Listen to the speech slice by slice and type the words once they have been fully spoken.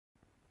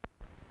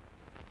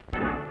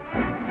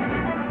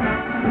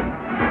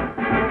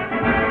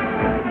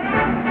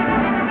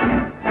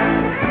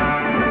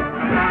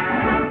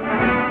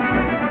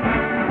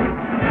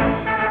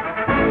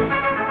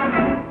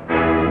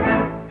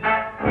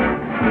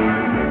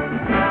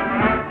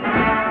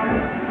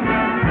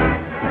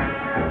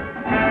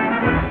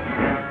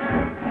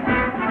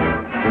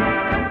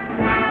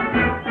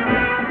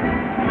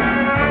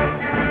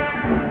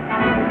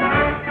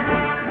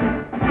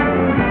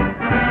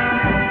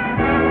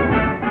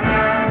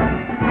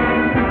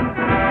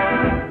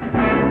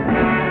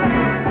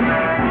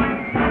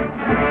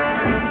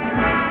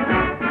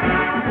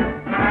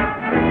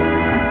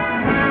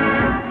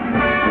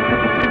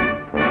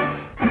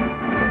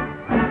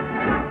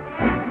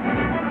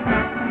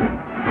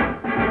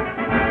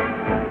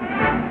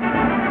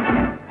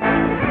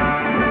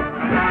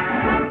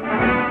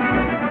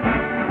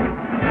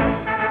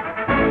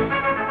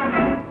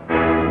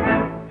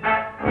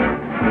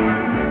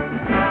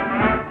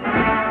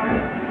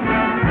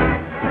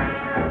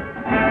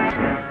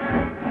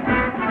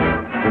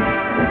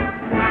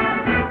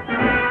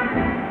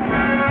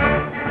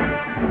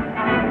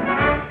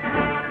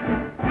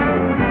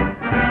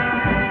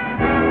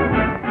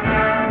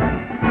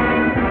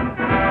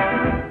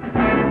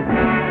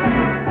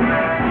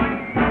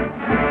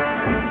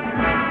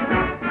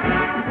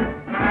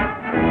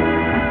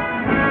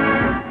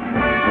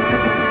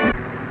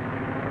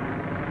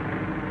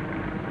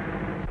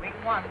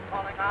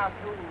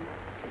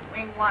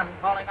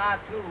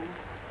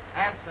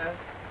Answer.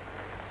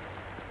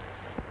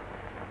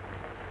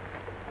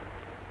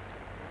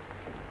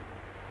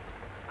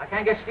 I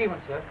can't get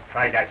Stevens, sir.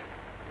 Try that.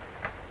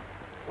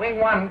 Wing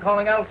 1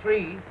 calling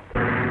L3.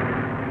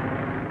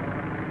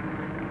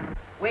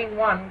 Wing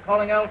 1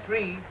 calling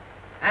L3.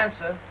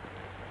 Answer.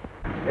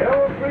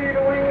 L3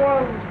 to wing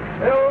 1.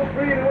 L3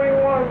 to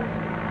wing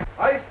 1.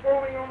 Ice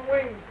forming on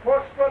wings.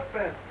 Port strut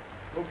vent.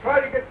 We'll try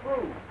to get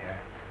through. Yeah.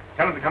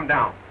 Tell him to come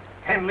down.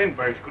 10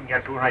 Lindberghs couldn't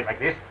get through a night like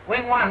this.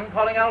 Wing 1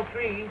 calling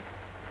L3.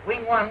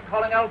 Wing 1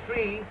 calling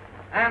L3.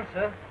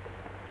 Answer.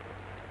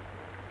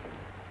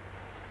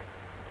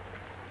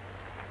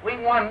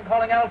 Wing 1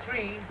 calling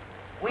L3.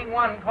 Wing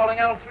 1 calling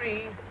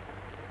L3.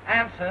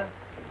 Answer.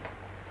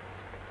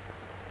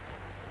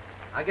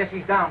 I guess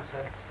he's down,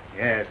 sir.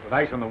 Yes, with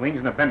ice on the wings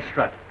and a bent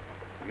strut.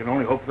 We can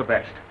only hope for the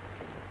best.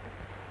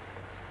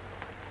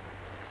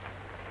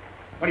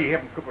 What do you hear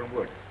from Cooper and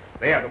Wood?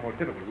 They are the most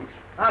difficult routes.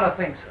 Not a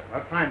thing, sir.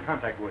 I'll try and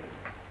contact Wood.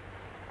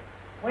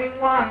 Wing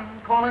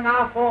 1 calling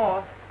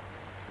R4.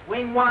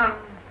 Wing 1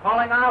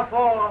 calling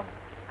R4.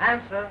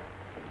 Answer.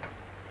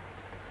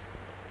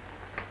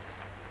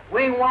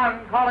 Wing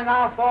 1 calling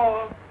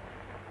R4.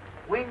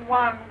 Wing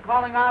 1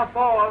 calling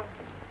R4.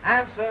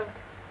 Answer.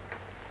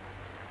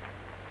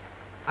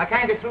 I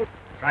can't get through.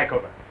 Try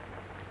Cooper.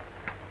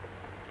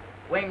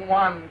 Wing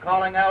 1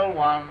 calling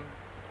L1.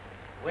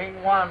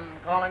 Wing 1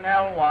 calling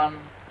L1.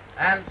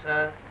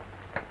 Answer.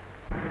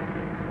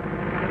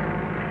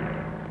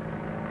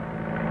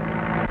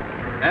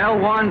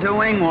 L1 to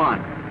wing 1.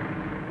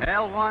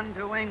 L1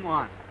 to wing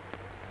 1.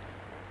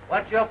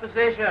 What's your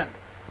position?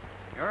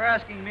 You're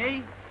asking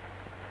me?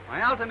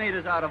 My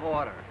altimeter's out of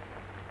order.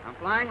 I'm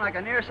flying like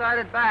a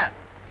nearsighted bat.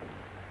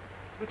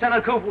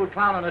 Lieutenant Cooper would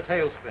clown on a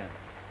tailspin.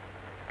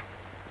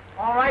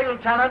 All right,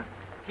 Lieutenant.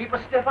 Keep a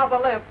stiff upper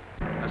lip.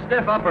 A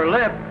stiff upper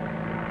lip?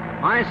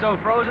 Mine's so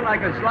frozen I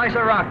could slice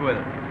a rock with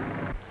it.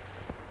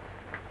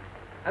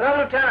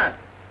 Hello, Lieutenant.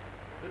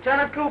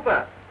 Lieutenant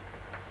Cooper.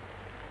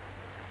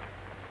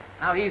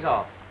 Now he's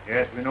off.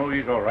 Yes, we know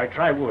he's all right.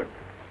 Try Wood.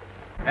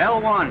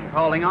 L1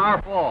 calling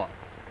R4.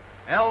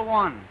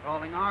 L1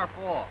 calling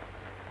R4.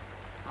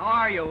 How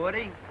are you,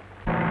 Woody?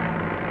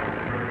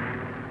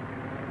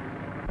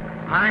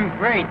 I'm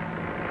great.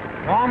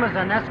 Warm as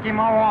an Eskimo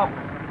waffle.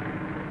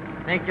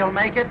 Think you'll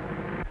make it?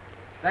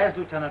 There's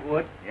Lieutenant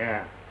Wood.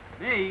 Yeah.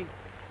 Me?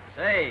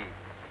 Say,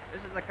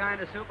 this is the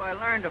kind of soup I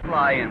learned to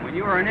fly in when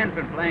you were an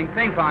infant playing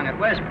ping pong at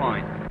West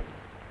Point.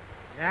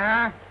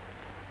 Yeah?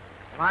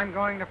 Well, I'm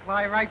going to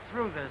fly right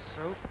through this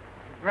soup.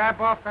 Grab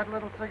off that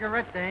little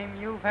cigarette dame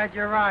you've had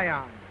your eye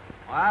on.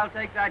 Well, I'll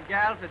take that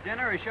gal to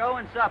dinner, a show,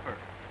 and supper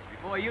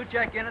before you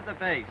check in at the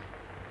base.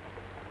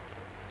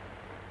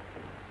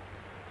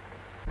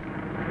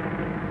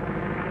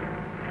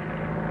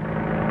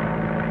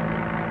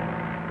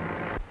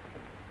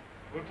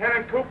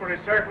 Lieutenant Cooper is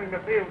circling the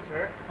field,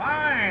 sir.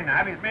 Fine. I'll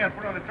have his mail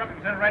put on the truck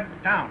and sent right into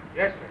town.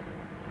 Yes, sir.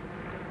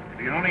 If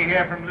you can only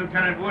hear from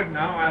Lieutenant Wood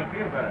now, I'll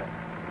feel better.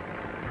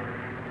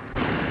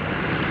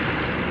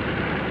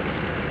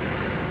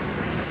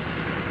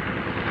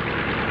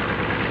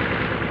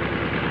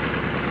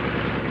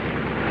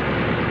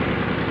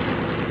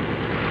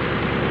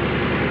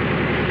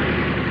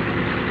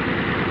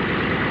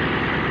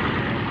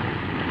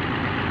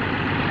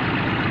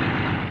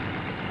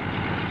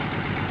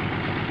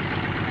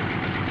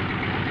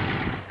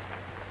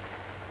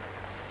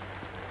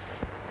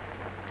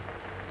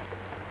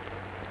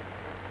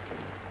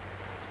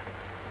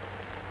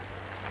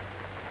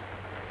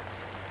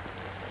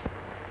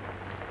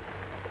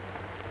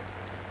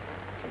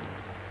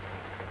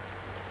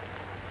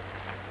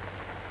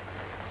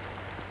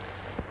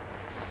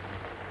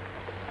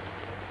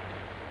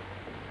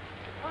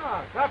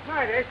 Tough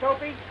night, eh,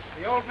 Soapy?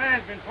 The old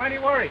man's been plenty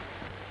worried.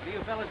 What have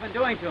you fellas been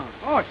doing to him?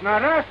 Oh, it's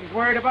not us. He's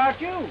worried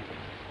about you.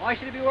 Why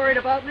should he be worried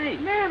about me?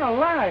 Man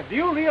alive, do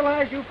you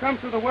realize you've come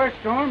through the worst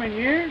storm in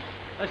years?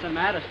 Listen,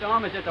 Matt, a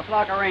storm is just a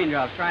flock of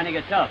raindrops trying to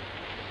get tough.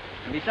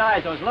 And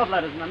besides, those love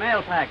letters in the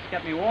mail packs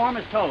kept me warm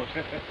as toast.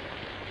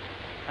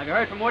 Have you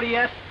heard from Woody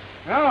yet?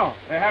 No,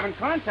 they haven't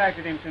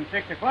contacted him since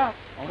 6 o'clock.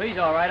 Oh, he's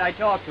all right. I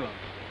talked to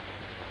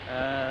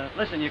him.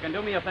 Listen, you can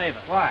do me a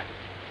favor. What?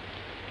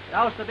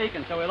 Douse the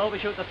beacon so we'll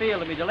overshoot the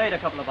field and be delayed a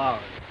couple of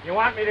hours. You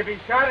want me to be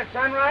shot at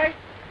sunrise?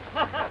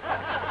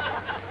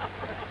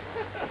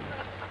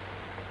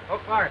 Oh,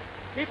 Clark,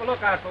 keep a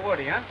lookout for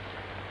Woody, huh?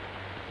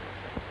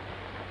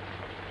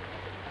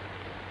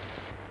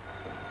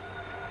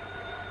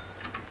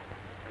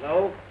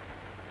 Hello?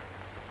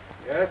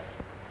 Yes?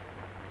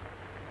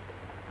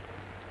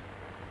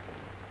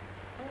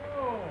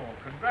 Oh,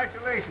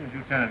 congratulations,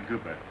 Lieutenant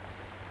Cooper.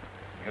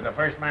 You're the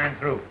first man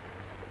through.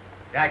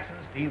 Jackson,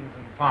 Stevens,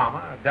 and Palmer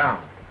are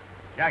down.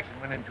 Jackson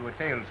went into a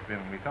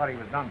tailspin. We thought he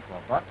was done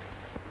for, but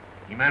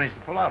he managed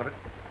to pull out of it.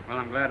 Well,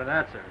 I'm glad of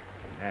that, sir.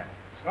 Yeah.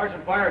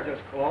 Sergeant Byer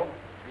just called.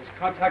 He's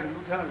contacted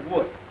Lieutenant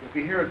Wood. He'll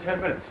be here in 10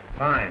 minutes.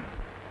 Fine.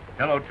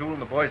 Tell O'Toole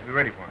and the boys to be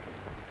ready for him.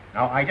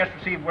 Now, I just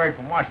received word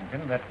from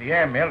Washington that the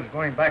airmail is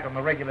going back on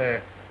the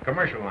regular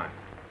commercial line.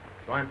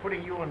 So I'm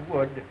putting you and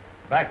Wood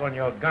back on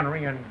your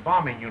gunnery and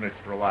bombing units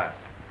for a while.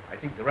 I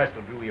think the rest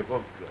will do you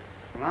both good.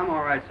 Well, I'm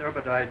all right, sir,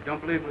 but I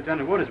don't believe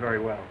Lieutenant Wood is very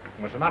well.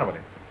 What's the matter with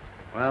him?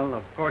 Well,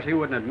 of course, he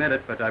wouldn't admit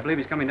it, but I believe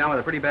he's coming down with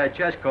a pretty bad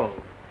chest cold,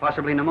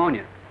 possibly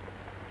pneumonia.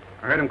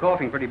 I heard him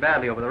coughing pretty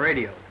badly over the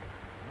radio.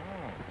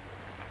 Oh.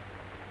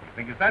 You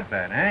think it's that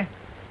bad, eh?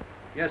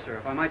 Yes, sir.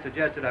 If I might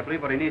suggest it, I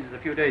believe what he needs is a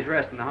few days'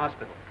 rest in the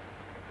hospital.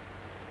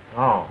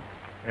 Oh,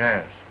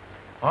 yes.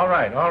 All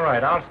right.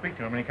 I'll speak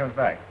to him when he comes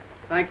back.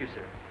 Thank you,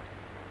 sir.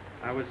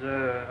 I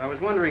was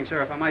wondering,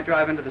 sir, if I might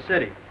drive into the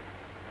city.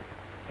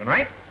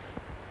 Tonight?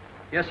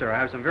 Yes, sir. I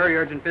have some very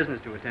urgent business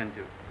to attend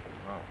to.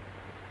 Oh.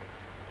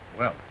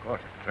 Well, of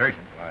course, if it's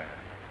urgent, why,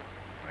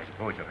 I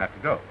suppose you'll have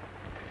to go.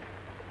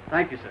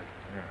 Thank you, sir.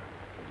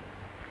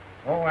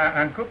 Yeah. Oh,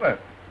 and Cooper,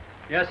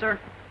 Yes, sir?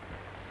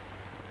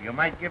 you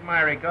might give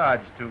my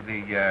regards to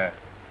the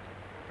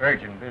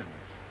urgent business.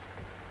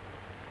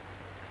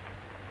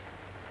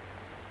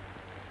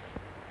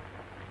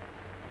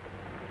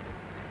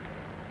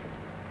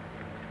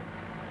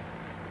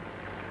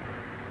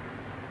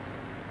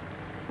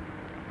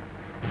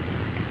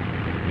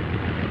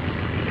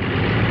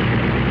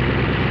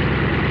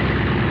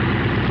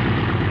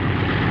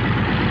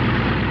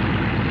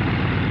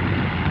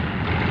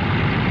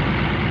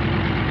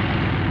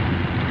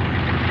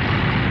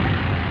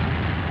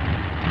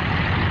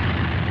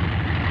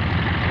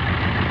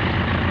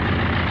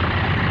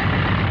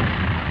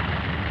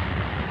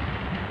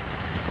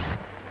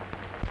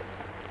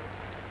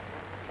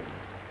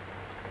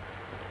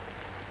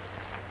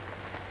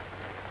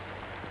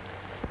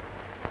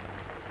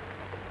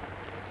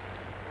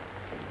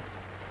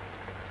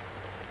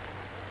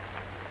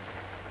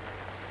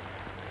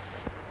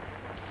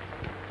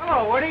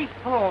 Hello, Woody.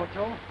 Hello,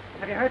 Joe.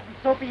 Have you heard from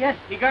Soapy yet?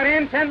 He got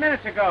in 10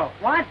 minutes ago.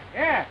 What?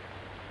 Yeah.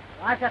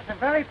 Well, I've got some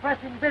very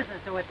pressing business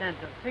to attend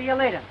to. See you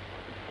later.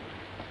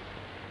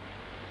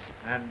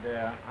 And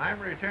I'm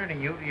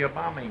returning you to your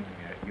bombing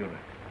unit.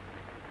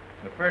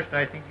 But first,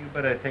 I think you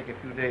better take a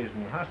few days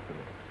in the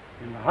hospital.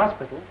 In the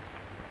hospital?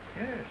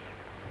 Yes.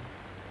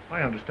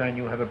 I understand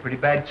you have a pretty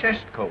bad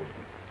chest cold.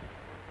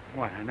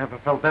 Why, I never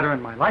felt better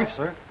in my life,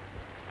 sir.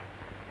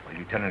 Well,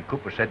 Lieutenant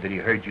Cooper said that he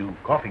heard you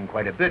coughing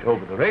quite a bit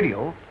over the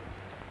radio.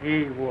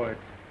 He would.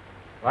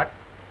 What?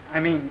 I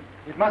mean,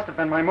 it must have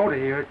been my motor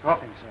he heard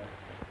coughing, sir.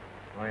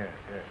 Oh, yes,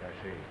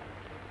 I see.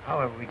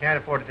 However, we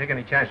can't afford to take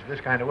any chances this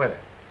kind of weather.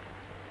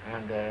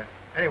 And,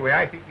 anyway,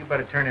 I think you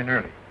better turn in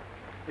early.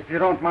 If you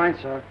don't mind,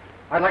 sir,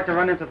 I'd like to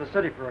run into the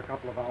city for a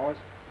couple of hours.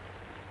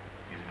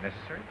 Is it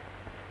necessary?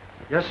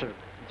 Yes, sir.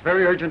 It's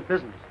very urgent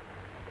business.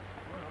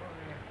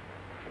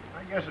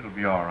 Well, I guess it'll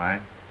be all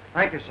right.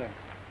 Thank you, sir.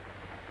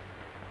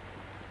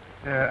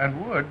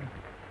 And Wood,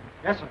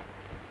 Yes, sir.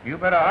 you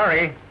better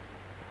hurry,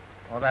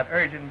 or that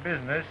urgent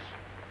business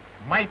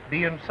might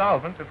be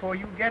insolvent before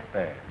you get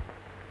there.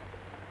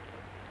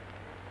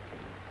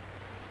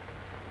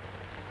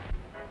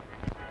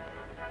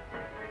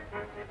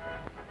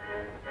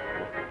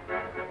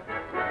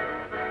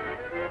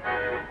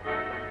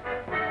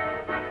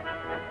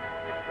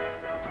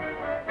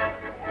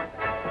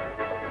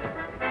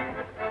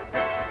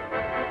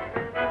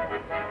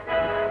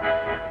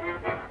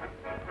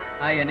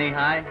 Hiya,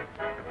 knee-high.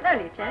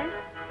 Hello, Lieutenant.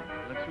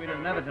 You look sweeter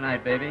than ever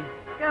tonight, baby.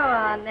 Go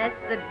on, that's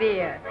the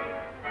beer.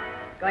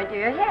 Going to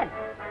your head.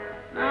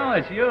 No,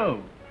 it's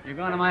you. You're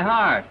going to my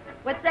heart.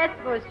 What's that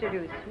supposed to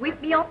do?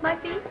 Sweep me off my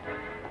feet?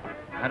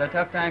 I had a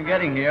tough time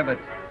getting here, but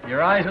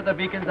your eyes were the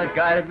beacons that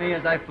guided me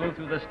as I flew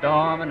through the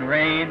storm and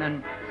rain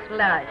and...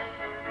 Slush.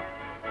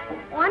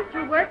 Oh, I'm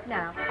through work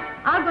now.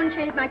 I'll go and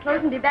change my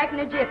clothes and be back in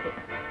a jiffy.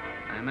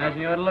 I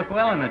imagine you ought to look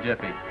well in the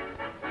jiffy.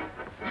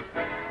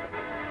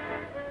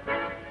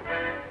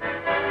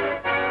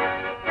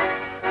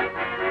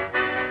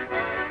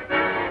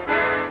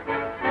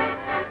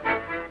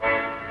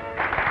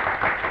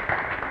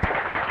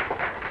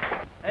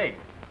 Hey,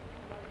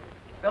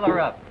 fill her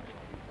up.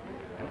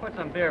 And put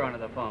some beer under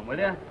the phone, will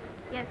you?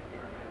 Yes.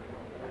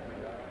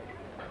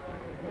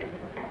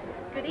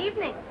 Good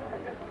evening.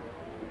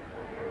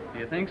 Do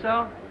you think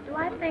so? Do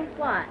I think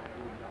what?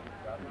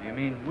 Do you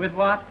mean with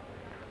what?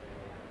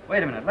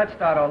 Wait a minute, let's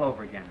start all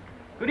over again.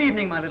 Good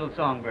evening, my little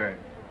songbird.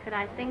 Could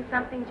I sing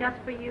something just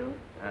for you?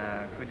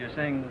 Could you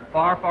sing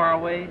Far, Far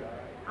Away?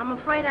 I'm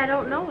afraid I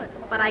don't know it,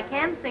 but I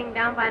can sing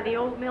Down by the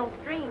Old Mill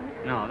Stream.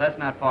 No, that's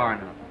not far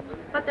enough.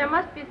 But there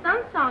must be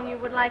some song you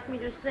would like me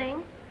to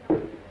sing.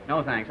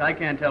 No, thanks. I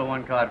can't tell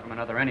one card from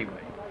another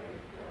anyway.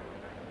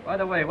 By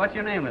the way, what's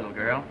your name, little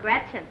girl?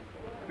 Gretchen.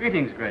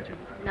 Greetings, Gretchen.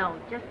 No,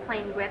 just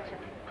plain Gretchen.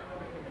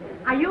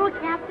 Are you a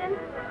captain?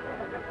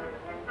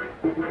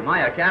 Am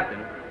I a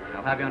captain?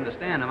 I'll have you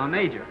understand, I'm a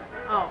major.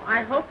 Oh,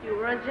 I hope you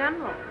were a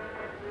general.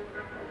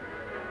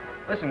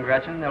 Listen,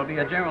 Gretchen, there'll be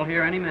a general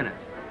here any minute,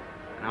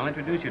 and I'll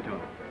introduce you to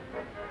him.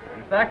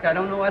 In fact, I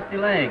don't know what's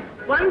delaying.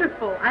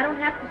 Wonderful. I don't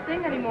have to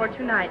sing anymore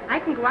tonight. I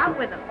can go out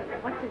with him.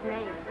 What's his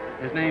name?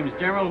 His name's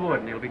General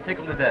Wood, and he'll be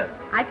tickled to death.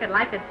 I could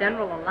like a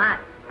general a lot.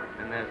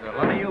 And there's a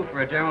lot of you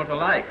for a general to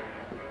like.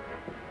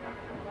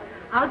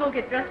 I'll go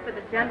get dressed for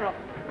the general.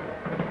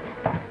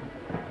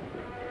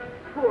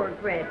 Poor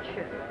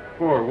Gretchen.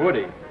 Poor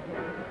Woody.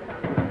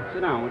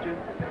 Sit down, won't you?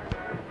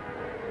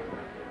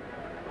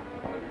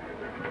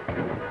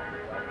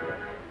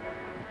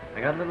 I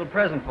got a little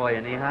present for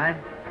you, Knee-High.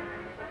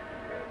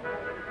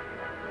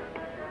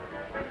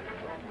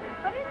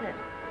 What is it?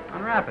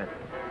 Unwrap it.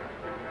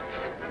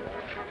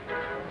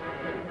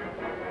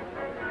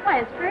 Why,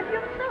 it's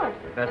perfume soap.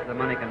 The best the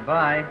money can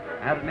buy.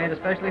 I had it made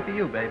especially for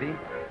you, baby.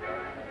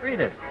 Read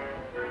it.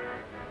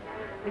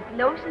 With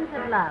lotions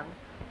of love.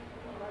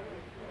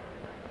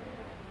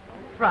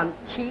 From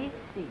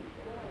T.C.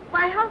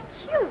 Why, how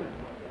cute.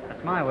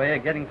 That's my way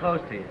of getting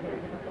close to you.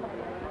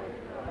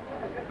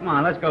 Come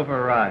on, let's go for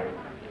a ride.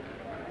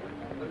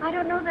 I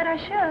don't know that I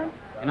should.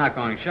 You're not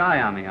going shy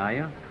on me, are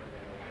you?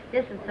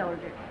 Listen,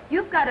 soldier,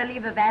 you've got a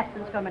leave of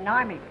absence from an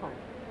army post.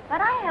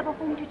 But I have a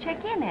home to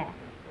check in at.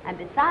 And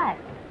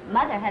besides,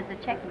 Mother has a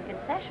check and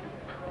concession.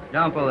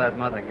 Don't pull that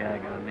mother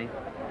gag on me.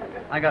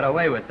 I got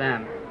away with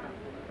them.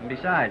 And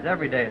besides,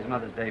 every day is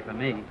Mother's Day for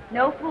me.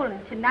 No fooling.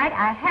 Tonight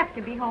I have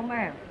to be home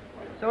early.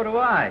 So do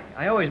I.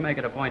 I always make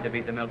it a point to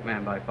beat the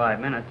milkman by 5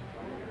 minutes.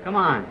 Come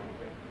on.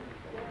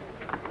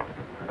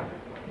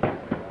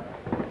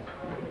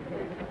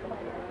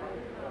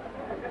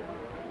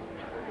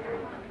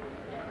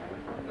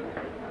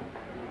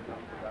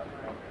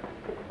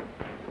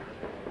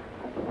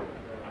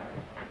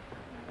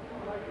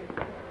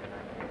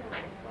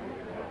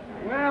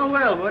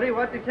 Well, Woody,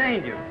 what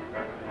detained you?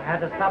 I had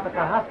to stop at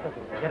the hospital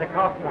to get a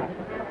cough drop.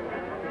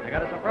 I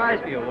got a surprise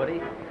for you, Woody.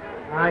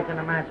 I can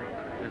imagine.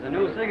 There's a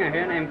new singer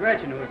here named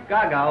Gretchen who's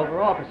gaga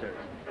over officers.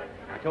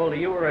 I told her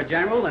you were a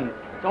general, and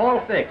it's all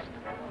fixed.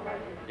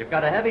 You've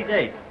got a heavy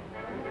date.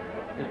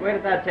 Just wait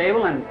at that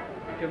table, and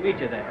she'll meet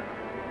you there.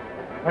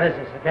 What is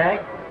this, a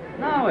gag?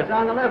 No, it's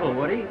on the level,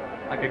 Woody.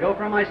 I could go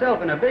for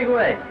myself in a big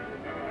way.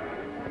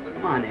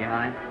 Come on,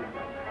 Knee-High.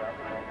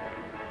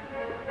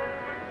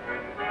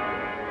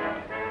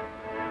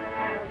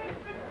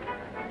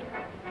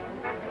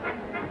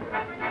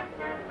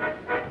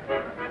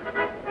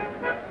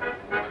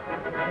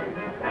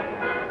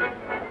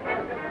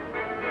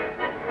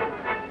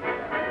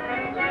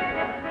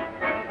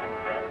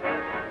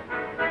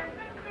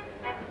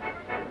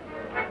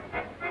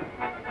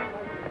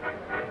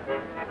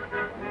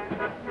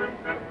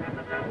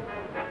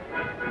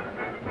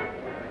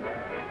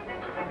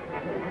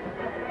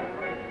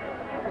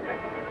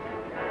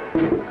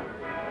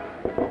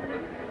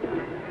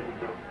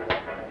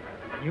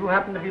 You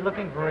happen to be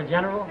looking for a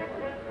general?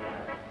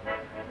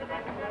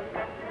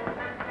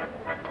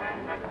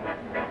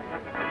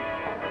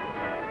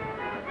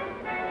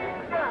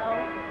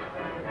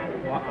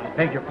 Well, I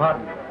beg your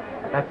pardon.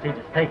 That seat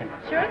is taken.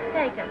 Sure it's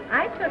taken.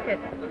 I took it.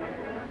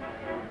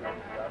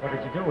 What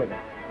did you do with it?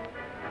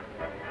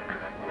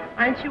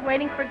 Aren't you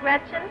waiting for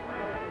Gretchen?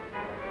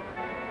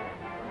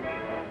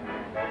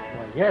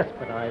 Well, yes,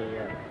 but I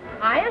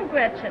I am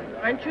Gretchen.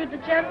 Aren't you the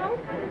general?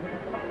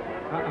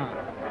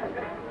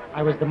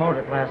 I was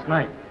demoted last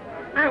night.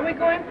 Aren't we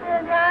going for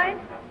a ride?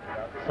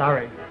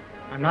 Sorry.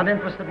 I'm not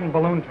interested in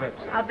balloon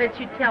trips. I'll bet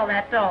you tell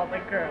that to all the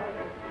girls.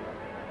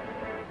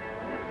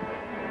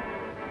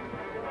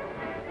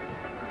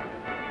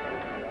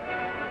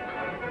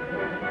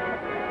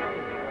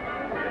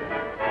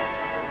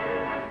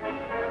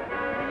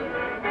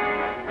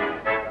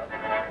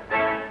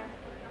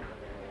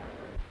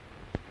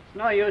 It's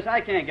no use. I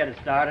can't get it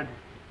started.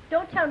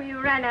 Don't tell me you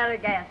ran out of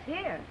gas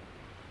here.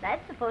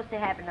 That's supposed to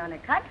happen on a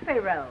country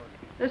road.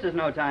 This is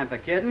no time for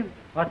kidding.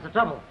 What's the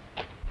trouble?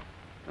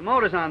 The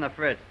motor's on the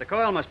fritz. The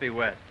coil must be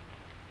wet.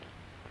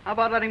 How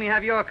about letting me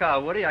have your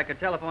car, Woody? I could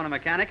telephone a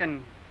mechanic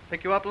and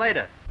pick you up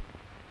later.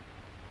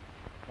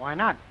 Why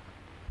not?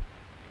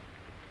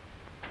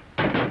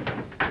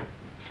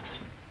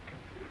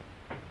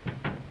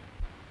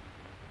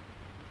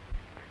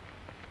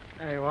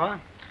 There you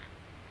are.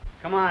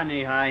 Come on,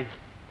 Knee-High.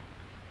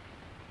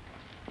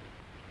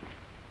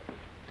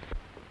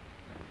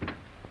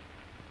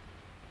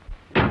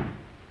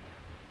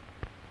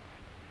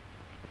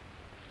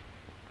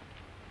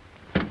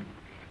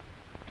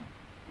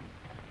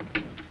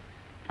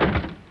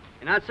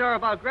 You're not sore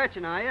about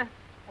Gretchen, are you?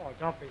 Oh,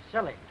 don't be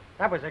silly.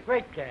 That was a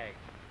great gag.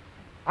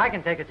 I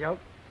can take a joke.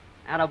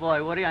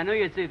 Attaboy, Woody. I knew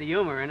you'd see the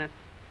humor in it.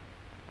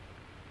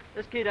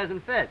 This key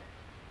doesn't fit.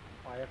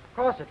 Why, of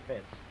course it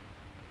fits.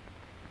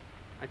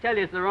 I tell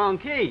you, it's the wrong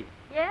key.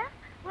 Yeah?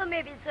 Well,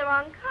 maybe it's the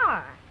wrong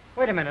car.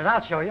 Wait a minute,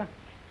 I'll show you.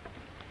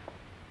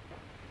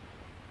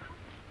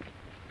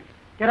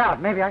 Get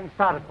out. Maybe I can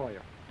start it for you.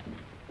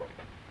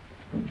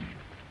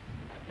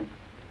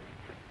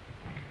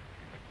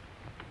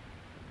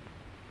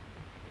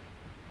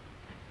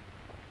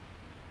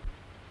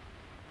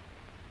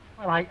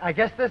 Well, I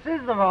guess this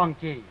is the wrong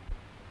key.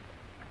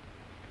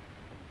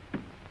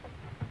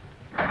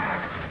 Well,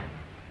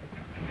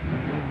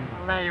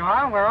 there you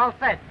are. We're all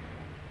set.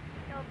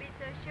 Don't be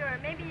so sure.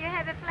 Maybe you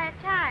have a flat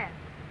tire.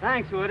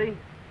 Thanks, Woody.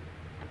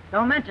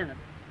 Don't mention it.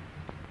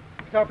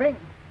 Soapy? Wait a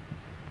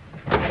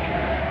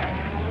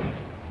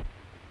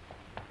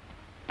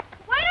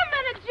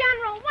minute,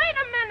 General. Wait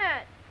a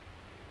minute.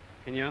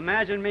 Can you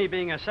imagine me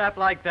being a sap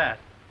like that?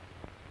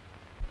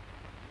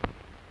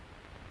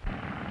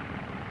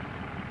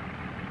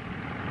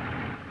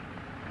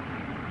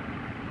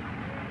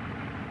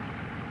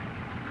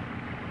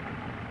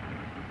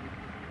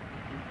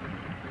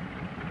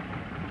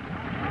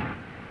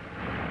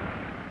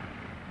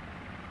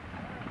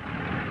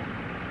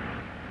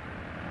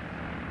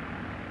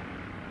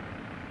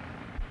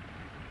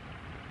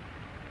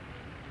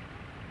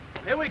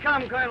 Here we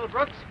come, Colonel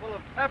Brooks, full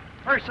of pep,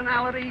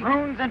 personality,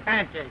 Prunes and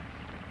pancakes.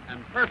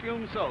 and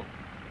perfume soap.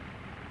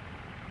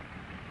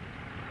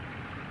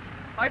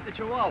 Fight the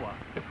Chihuahua.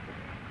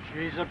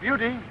 She's a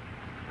beauty.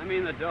 I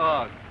mean the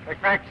dog. The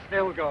crack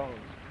still goes.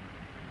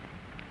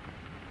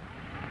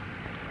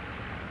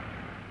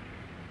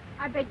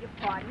 I beg your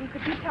pardon.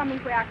 Could you tell me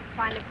where I can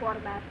find the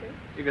quartermaster?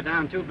 You go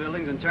down 2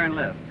 buildings and turn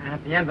left. And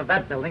at the end of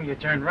that building, you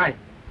turn right.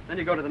 Then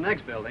you go to the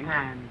next building.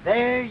 And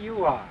there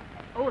you are.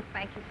 Oh,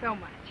 thank you so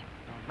much.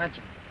 Don't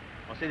mention it.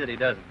 I'll see that he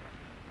doesn't.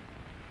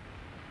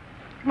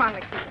 Come on,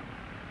 Lexi.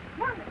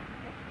 Come on, Lexi.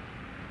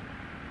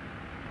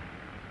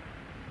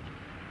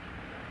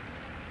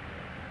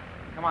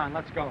 Come on,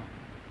 let's go.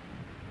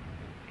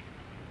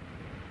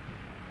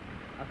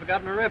 I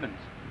forgot my ribbons.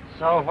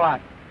 So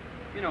what?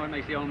 You know it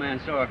makes the old man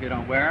sore if you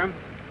don't wear them.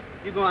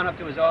 You go on up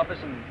to his office,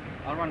 and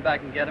I'll run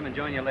back and get him and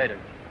join you later.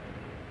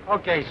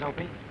 Okay,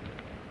 Soapy.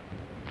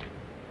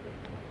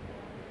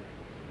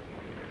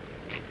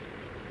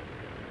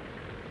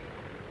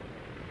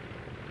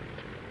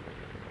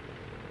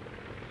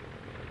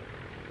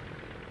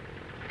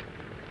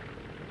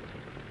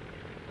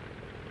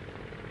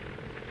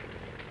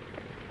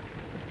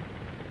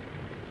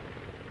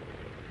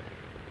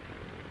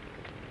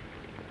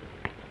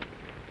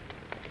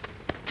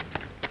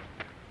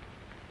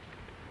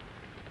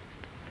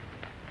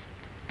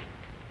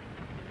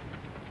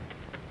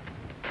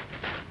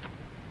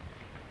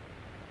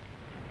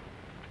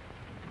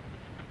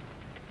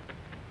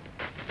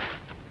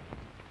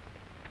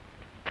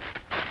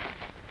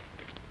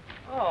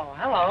 Oh,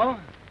 hello.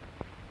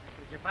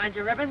 Did you find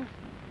your ribbons?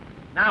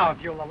 Now,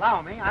 if you'll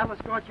allow me, I'll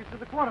escort you to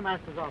the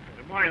quartermaster's office.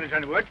 Good morning,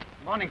 Lieutenant Wood.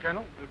 Morning,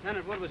 Colonel.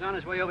 Lieutenant Wood was on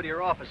his way over to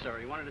your office, sir.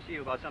 He wanted to see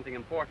you about something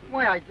important.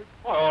 Why, I did...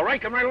 Oh, all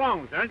right. Come right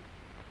along, Lieutenant.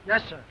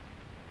 Yes, sir.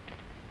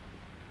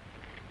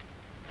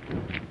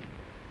 And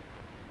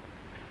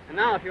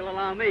now, if you'll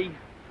allow me,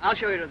 I'll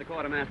show you to the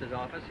quartermaster's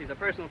office. He's a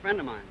personal friend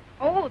of mine.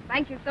 Oh,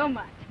 thank you so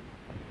much.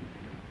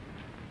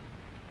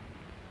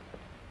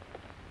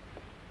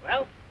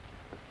 Well,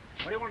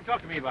 what do you want to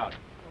talk to me about?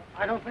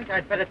 I don't think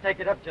I'd better take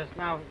it up just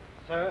now,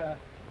 sir.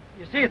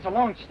 You see, it's a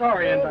long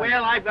story, and...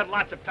 well, I've got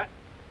lots of time.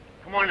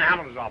 Come on to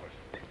Hamilton's office.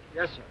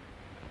 Yes, sir.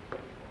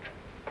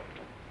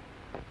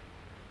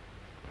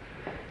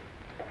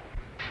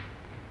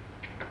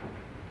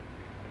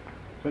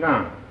 Sit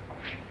down.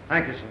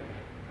 Thank you, sir.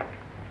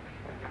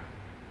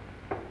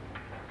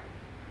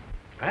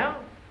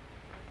 Well,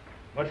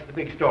 what's the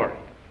big story?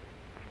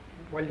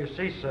 Well, you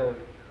see, sir,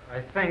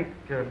 I think...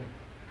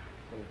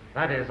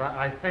 that is,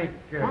 I think...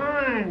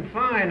 Fine,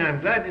 fine.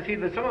 I'm glad to see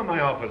that some of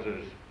my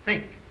officers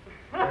think.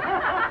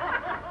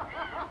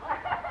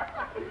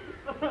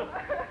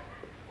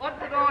 What's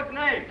the dog's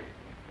name?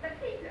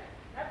 Petita.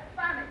 That's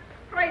funny.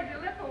 Crazy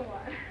little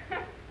one.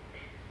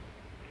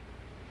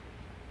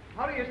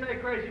 How do you say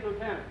crazy,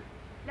 Lieutenant?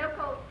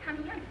 Loco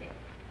caminante.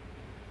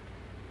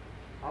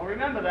 I'll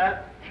remember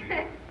that.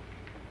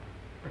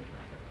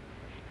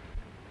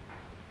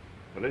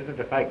 Well, isn't it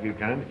a fact,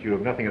 Lieutenant, that you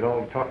have nothing at all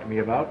to talk to me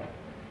about?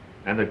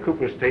 And that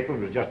Cooper's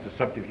statement was just a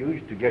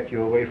subterfuge to get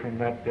you away from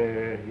that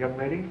young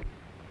lady?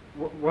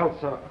 Well,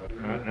 sir...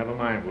 Never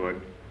mind,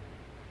 Wood.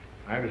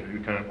 I was a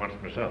lieutenant once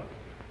myself.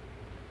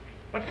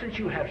 But since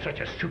you have such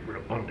a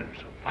superabundance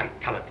of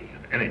vitality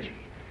and energy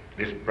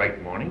this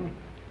bright morning,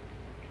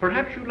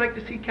 perhaps you'd like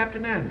to see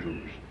Captain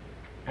Andrews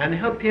and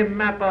help him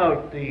map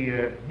out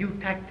the new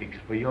tactics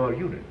for your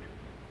unit.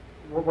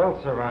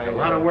 Well, sir, It's a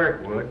lot of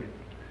work, Wood.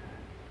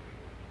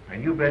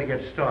 And you better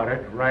get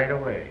started right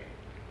away.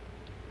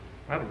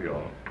 That'll be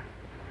all.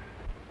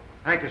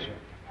 Thank you, sir.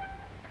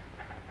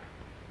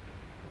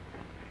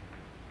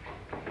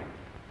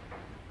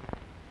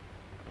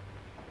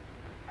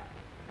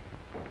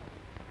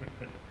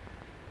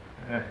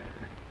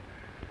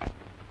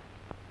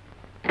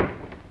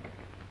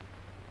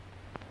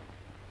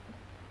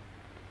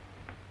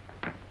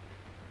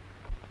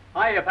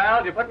 Hiya,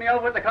 pal. Did you put me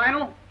over with the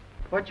colonel?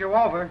 Put you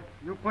over.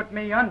 You put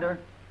me under.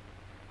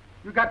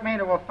 You got me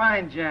into a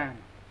fine jam.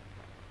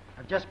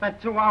 I've just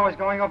spent 2 hours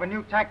going over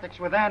new tactics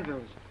with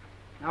Andrews.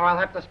 Now I'll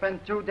have to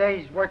spend 2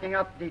 days working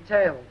out the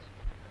details.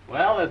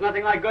 Well, there's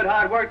nothing like good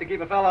hard work to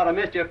keep a fellow out of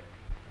mischief.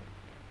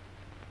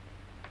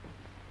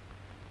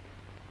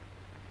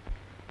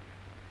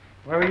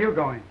 Where are you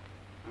going?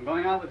 I'm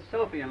going out with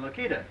Soapy and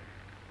Lakita.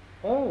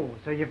 Oh,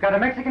 so you've got a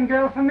Mexican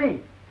girl for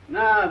me?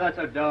 No, that's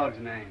her dog's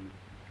name.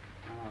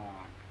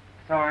 Oh,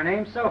 so her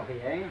name's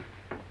Sophie, eh?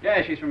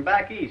 Yeah, she's from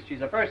back east.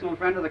 She's a personal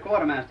friend of the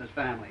quartermaster's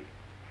family.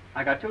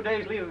 I got 2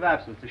 days leave of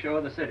absence to show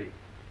her the city.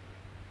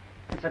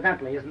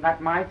 Incidentally, isn't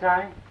that my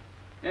tie?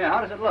 Yeah,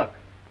 how does it look?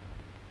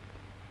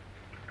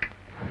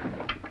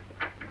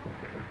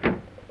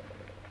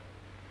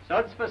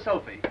 Suds for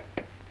Soapy.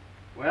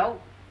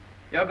 Well,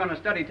 you're going to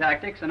study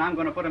tactics, and I'm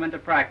going to put them into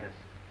practice.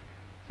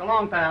 So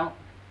long, pal.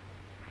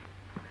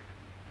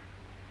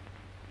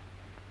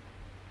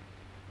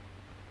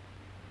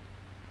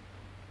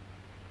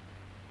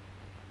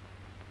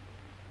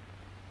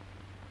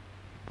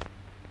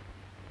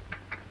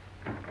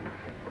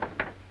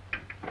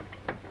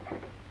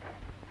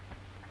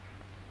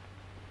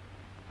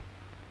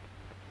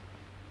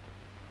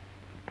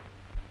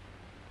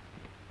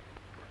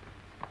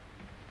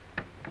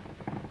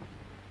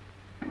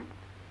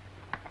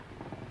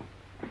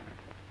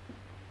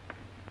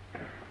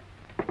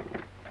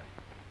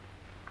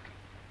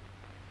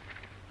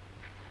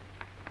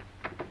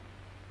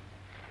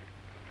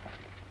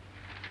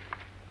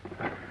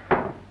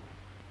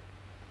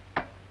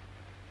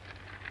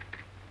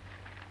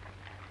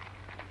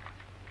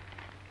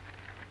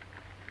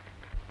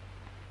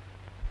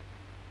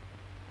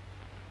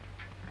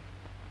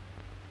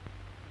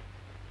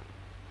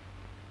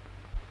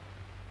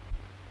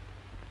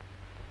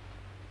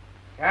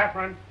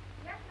 Catherine,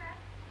 Yes, sir.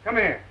 come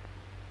here.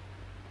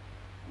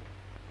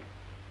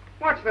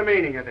 What's the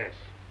meaning of this?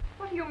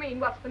 What do you mean,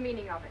 what's the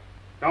meaning of it?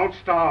 Don't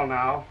stall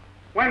now.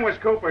 When was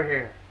Cooper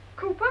here?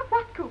 Cooper?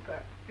 What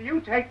Cooper? Do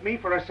you take me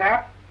for a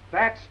sap?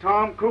 That's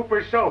Tom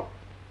Cooper's soap.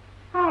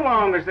 How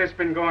long has this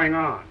been going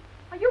on?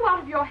 Are you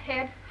out of your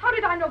head? How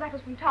did I know that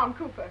was from Tom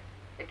Cooper?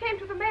 It came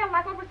through the mail and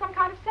I thought it was some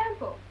kind of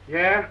sample.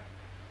 Yeah?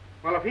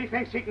 Well, if he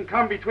thinks he can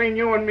come between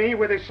you and me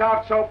with his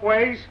soft soap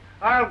ways,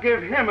 I'll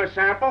give him a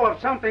sample of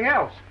something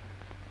else.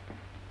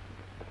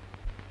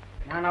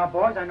 Now,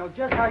 boys, I know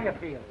just how you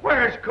feel.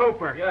 Where's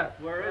Cooper? Yes,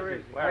 where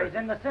is he? Well, he's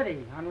in the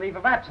city on leave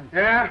of absence.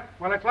 Yeah?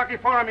 Well, it's lucky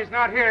for him he's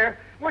not here.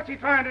 What's he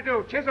trying to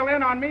do, chisel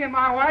in on me and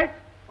my wife?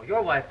 Well,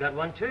 your wife got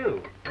one,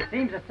 too. It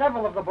seems that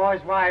several of the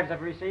boys' wives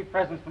have received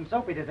presents from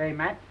Soapy today,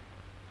 Matt.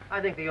 I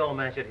think the old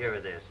man should hear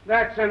of this.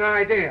 That's an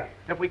idea.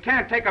 If we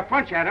can't take a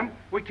punch at him,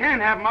 we can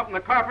have him up in the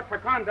carpet for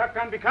conduct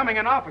unbecoming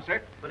an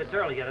officer. But it's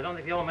early yet. I don't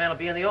think the old man will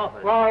be in the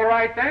office. All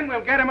right, then.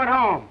 We'll get him at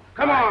home.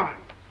 Come Right. on.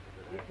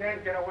 You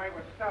can't get away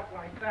with stuff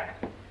like that.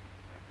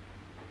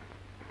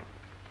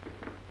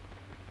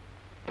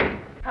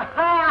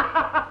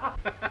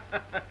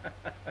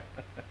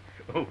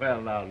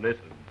 Well, now,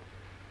 listen.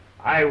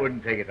 I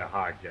wouldn't take it to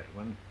heart,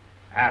 gentlemen.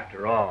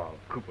 After all,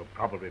 Cooper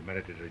probably meant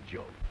it as a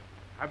joke.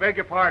 I beg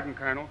your pardon,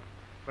 Colonel,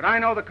 but I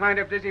know the kind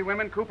of dizzy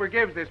women Cooper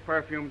gives this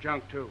perfume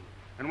junk to.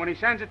 And when he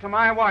sends it to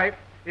my wife,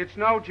 it's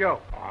no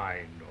joke.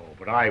 I know,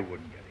 but I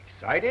wouldn't get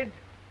excited.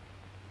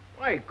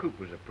 Why,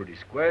 Cooper's a pretty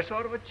square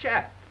sort of a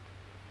chap.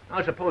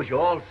 Now, suppose you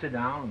all sit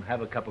down and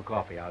have a cup of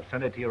coffee. I'll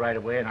send it to you right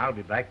away, and I'll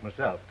be back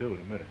myself, too,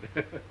 in a minute.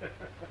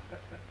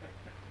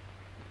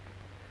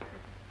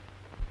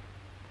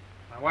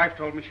 My wife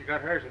told me she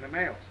got hers in the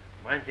mail.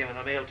 Mine came in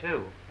the mail,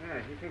 too.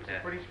 Yeah, he thinks he's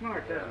pretty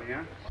smart, doesn't he,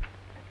 huh?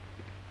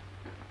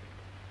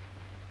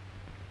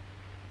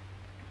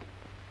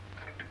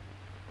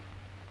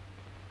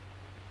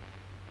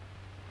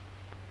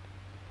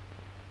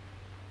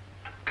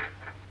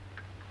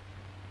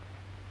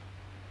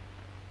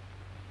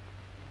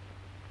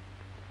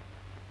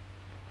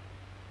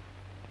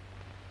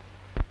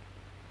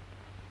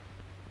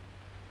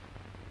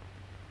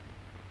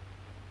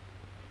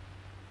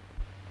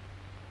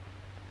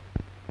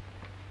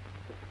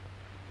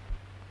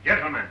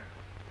 Gentlemen,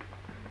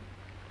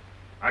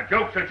 a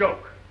joke's a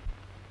joke,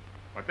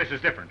 but this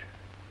is different.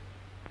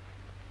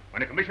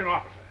 When a commissioned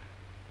officer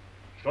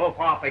so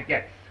far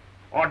forgets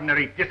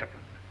ordinary discipline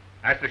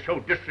as to show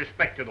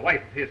disrespect to the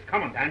wife of his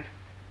commandant,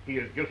 he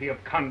is guilty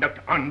of conduct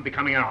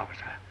unbecoming an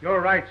officer.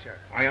 You're right, sir.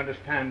 I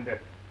understand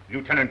that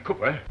Lieutenant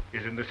Cooper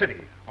is in the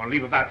city on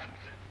leave of absence.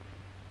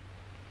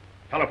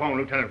 Telephone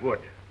Lieutenant Wood.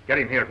 Get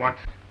him here at once.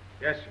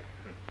 Yes, sir.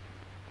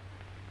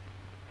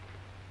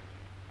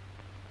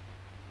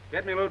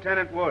 Get me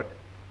Lieutenant Wood.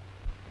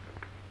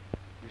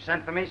 You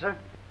sent for me, sir?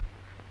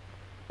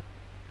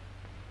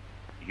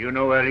 Do you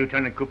know where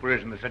Lieutenant Cooper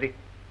is in the city?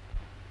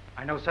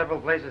 I know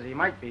several places he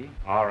might be.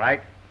 All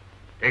right.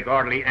 Take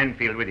Orderly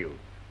Enfield with you.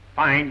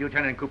 Find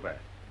Lieutenant Cooper.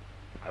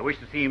 I wish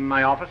to see him in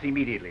my office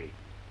immediately.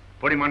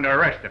 Put him under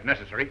arrest if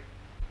necessary.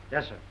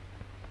 Yes, sir.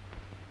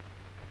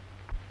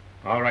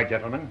 All right,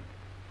 gentlemen.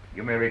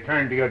 You may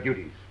return to your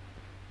duties.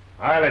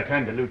 I'll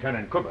attend to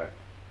Lieutenant Cooper.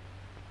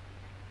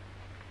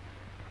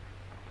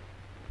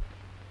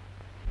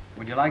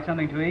 Would you like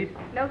something to eat?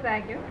 No,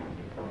 thank you.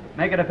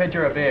 Make it a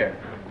pitcher of beer.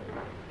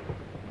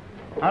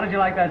 How did you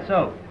like that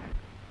soap?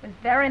 It was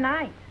very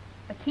nice.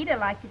 Lakita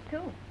liked it,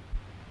 too.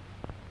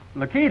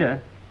 Lakita?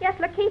 Yes,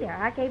 Lakita.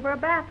 I gave her a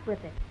bath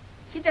with it.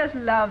 She just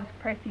loves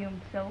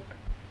perfumed soap.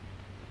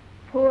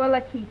 Poor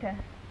Lakita.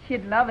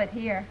 She'd love it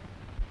here.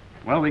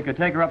 Well, we could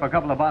take her up a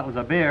couple of bottles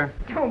of beer.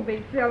 Don't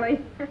be silly.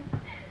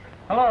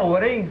 Hello,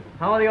 Woody.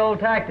 How are the old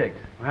tactics?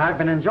 Well, I've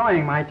been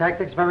enjoying my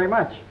tactics very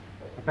much.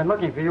 I've been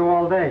looking for you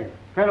all day.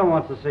 Colonel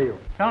wants to see you.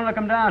 Tell him to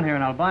come down here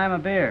and I'll buy him a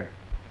beer.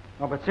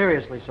 Oh, but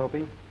seriously,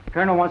 Soapy.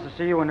 Colonel wants to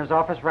see you in his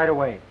office right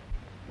away.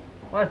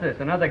 What's this,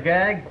 another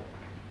gag?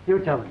 You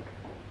tell him.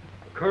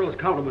 Colonel's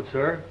compliment,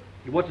 sir.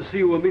 He wants to see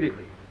you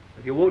immediately.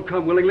 If you won't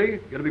come willingly, you're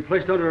going to be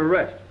placed under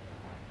arrest.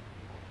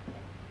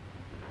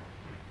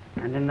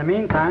 And in the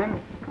meantime,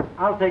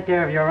 I'll take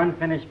care of your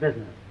unfinished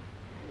business.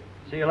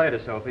 See you later,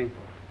 Soapy.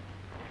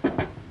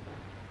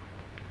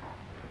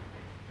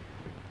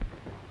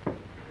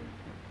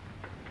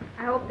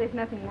 I hope there's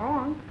nothing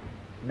wrong.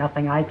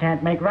 Nothing I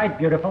can't make right,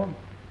 beautiful.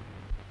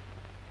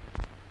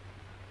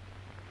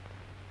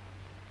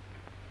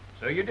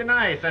 So you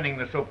deny sending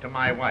the soap to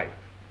my wife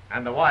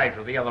and the wives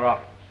of the other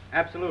officers?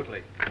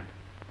 Absolutely.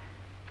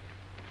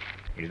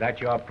 Is that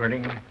your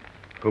printing,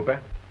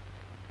 Cooper?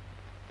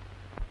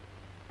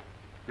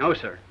 No,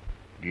 sir.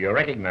 Do you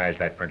recognize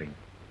that printing?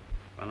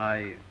 Well,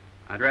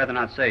 I'd rather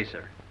not say,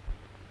 sir.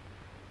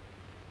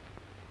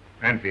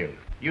 Enfield,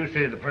 you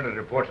see the printed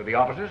reports of the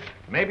officers.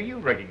 Maybe you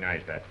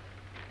recognize that.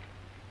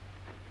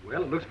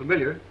 Well, it looks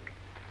familiar.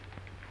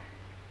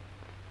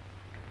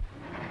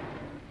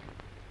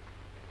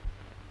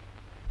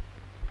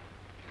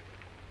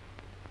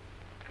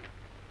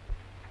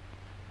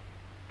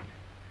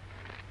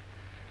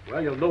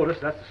 Well, you'll notice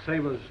that's the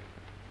same as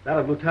That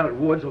of Lieutenant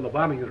Wood's on the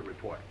bombing unit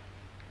report.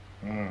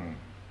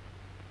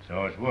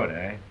 So it's Wood,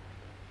 eh?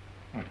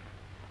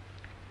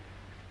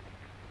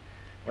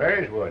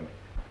 Where is Wood?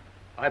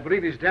 I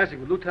believe he's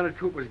dancing with Lieutenant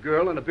Cooper's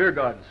girl in a beer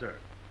garden, sir.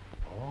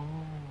 Oh.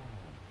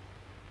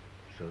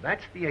 So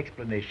that's the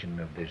explanation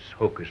of this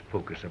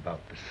hocus-pocus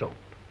about the soap.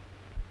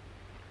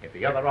 If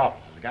the other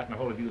officers had gotten a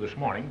hold of you this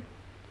morning,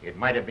 it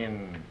might have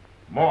been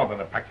more than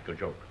a practical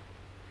joke.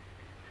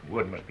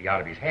 Wood must be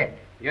out of his head.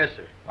 Yes,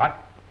 sir. What?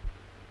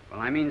 Well,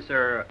 I mean,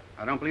 sir,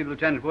 I don't believe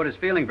Lieutenant Wood is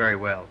feeling very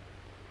well.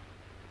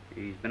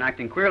 He's been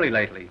acting queerly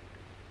lately.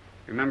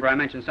 Remember I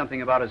mentioned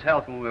something about his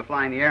health when we were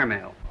flying the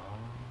airmail? Oh,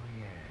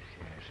 yes.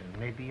 And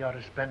maybe you ought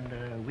to spend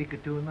a week or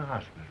two in the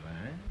hospital,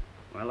 eh?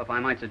 Well, if I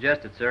might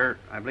suggest it, sir,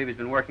 I believe he's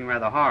been working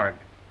rather hard.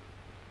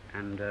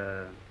 And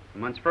a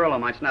month's furlough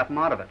might snap him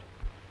out of it.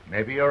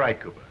 Maybe you're right,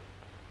 Cooper.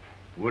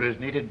 Wood is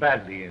needed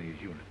badly in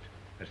his unit,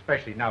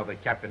 especially now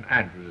that Captain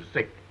Andrews is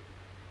sick.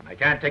 And I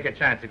can't take a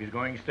chance if he's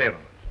going stale on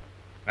us.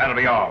 That'll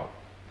be all.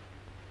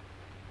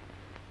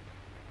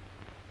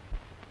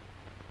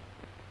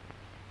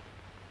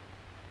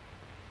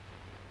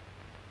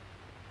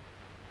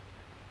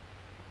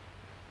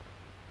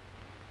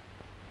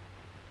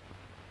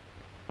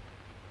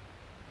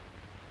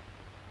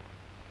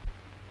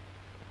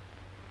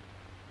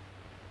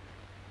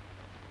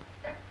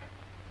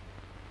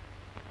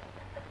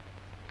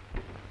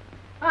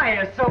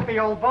 Hiya, Soapy,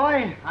 old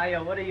boy.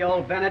 Hiya, Woody,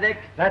 old Benedict.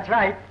 That's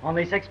right.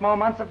 Only 6 more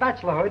months of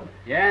bachelorhood.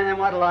 Yeah, and then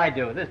what'll I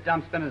do? This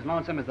dump's been as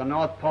lonesome as the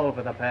North Pole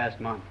for the past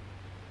month.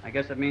 I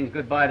guess it means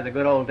goodbye to the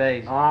good old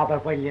days. Ah,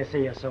 but wait till you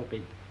see her,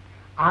 Soapy.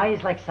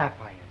 Eyes like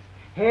sapphires,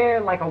 hair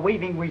like a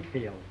waving wheat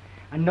field,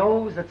 a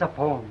nose that's a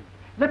poem,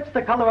 lips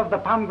the color of the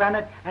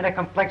pomegranate, and a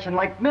complexion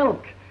like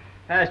milk.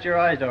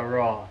 Pasteurized or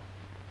raw?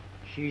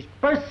 She's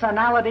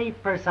personality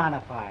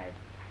personified.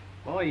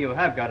 Boy, you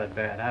have got it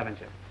bad, haven't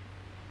you?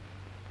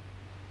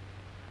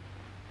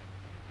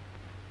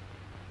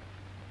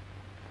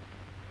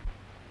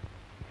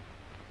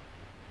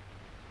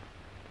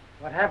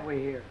 What have we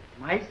here?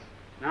 Mice?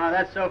 No,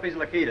 that's Sophie's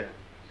Lakita.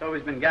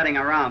 Sophie's been getting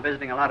around,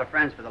 visiting a lot of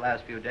friends for the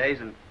last few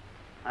days, and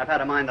I've had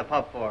to mind the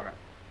pup for her.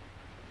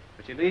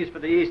 But she leaves for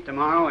the East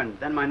tomorrow, and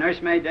then my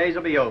nursemaid days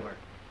will be over.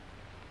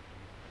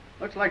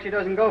 Looks like she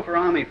doesn't go for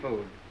army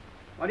food.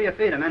 What do you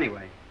feed him,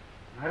 anyway?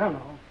 I don't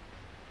know.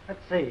 Let's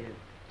see.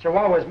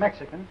 Chihuahua's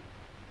Mexican.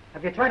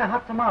 Have you tried a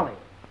hot tamale?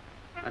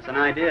 That's an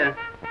idea.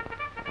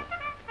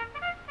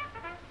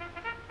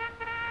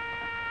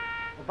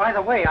 Well, by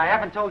the way, I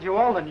haven't told you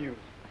all the news.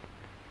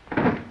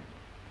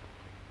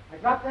 I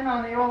dropped in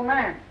on the old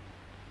man.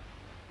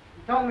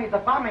 He told me the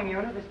bombing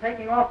unit is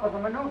taking off for the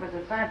maneuvers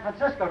in San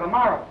Francisco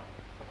tomorrow.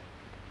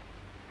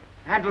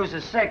 Andrews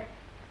is sick.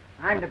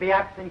 I'm to be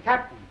acting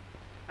captain.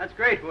 That's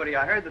great, Woody.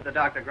 I heard that the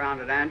doctor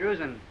grounded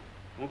Andrews, and it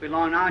won't be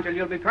long now until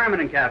you'll be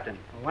permanent captain.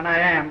 Well, when I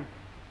am,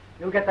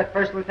 you'll get that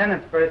first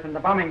lieutenant's berth in the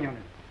bombing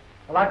unit.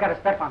 Well, I've got to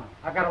step on it.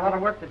 I've got a lot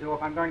of work to do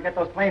if I'm going to get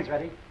those planes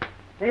ready.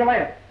 See you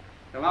later.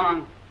 So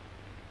long.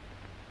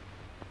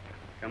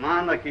 Come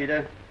on,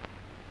 Lakita.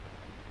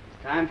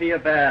 It's time for your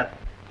bath.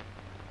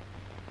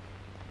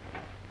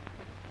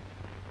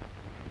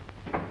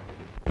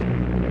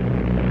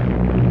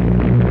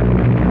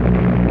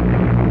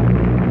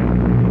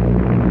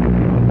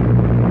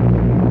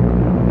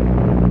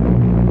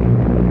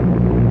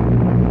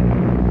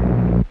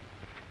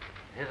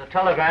 Here's a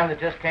telegram that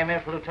just came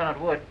in for Lieutenant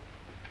Wood.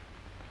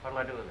 What'll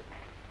I do with it?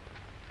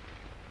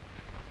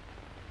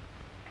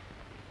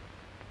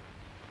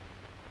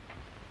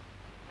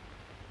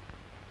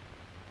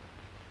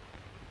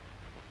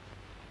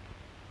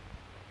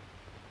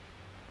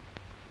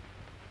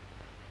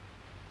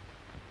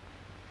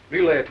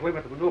 Relay it to him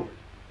at the maneuvers.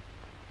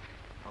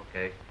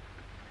 Okay.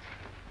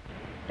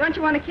 Don't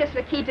you want to kiss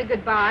Lakita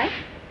goodbye?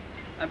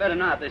 I better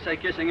not. They say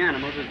kissing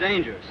animals is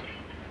dangerous.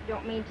 You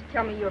don't mean to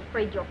tell me you're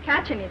afraid you'll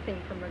catch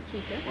anything from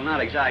Lakita? Well,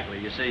 not exactly.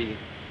 You see,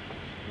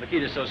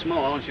 Lakita's so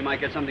small, and she might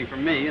get something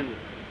from me and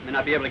may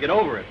not be able to get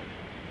over it.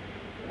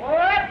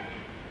 What?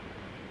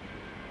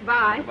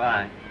 Bye.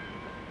 Bye.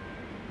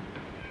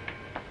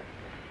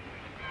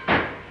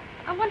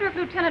 I wonder if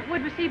Lieutenant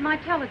Wood received my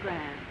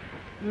telegram.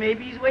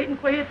 Maybe he's waiting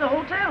for you at the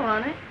hotel,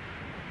 honey.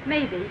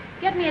 Maybe.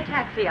 Get me a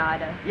taxi,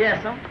 Ida.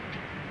 Yes, sir.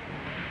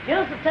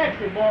 Here's the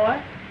taxi,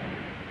 boy.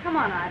 Come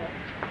on, Ida.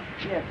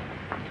 Yes.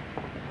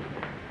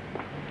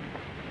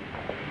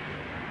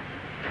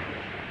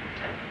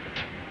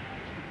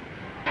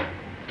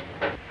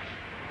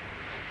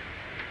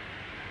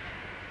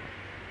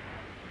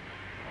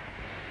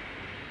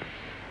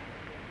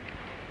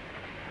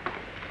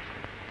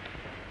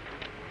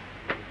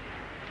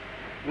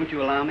 Won't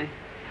you allow me?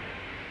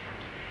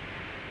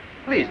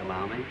 Please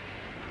allow me.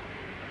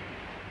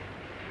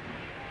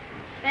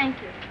 Thank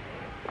you.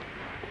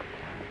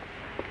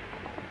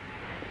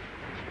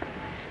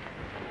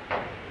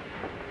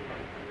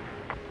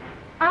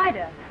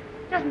 Ida,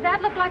 doesn't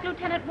that look like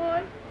Lieutenant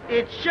Wood?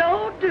 It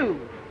sure do.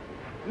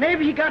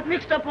 Maybe he got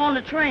mixed up on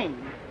the train.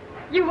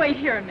 You wait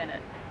here a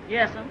minute.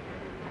 Yes, sir.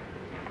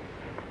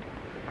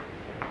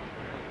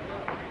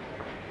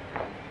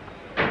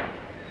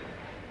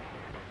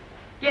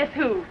 Guess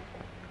who?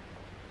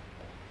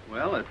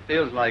 Well, it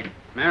feels like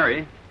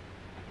Mary.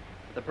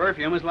 The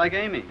perfume is like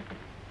Amy.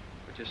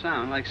 But you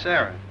sound like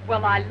Sarah.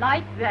 Well, I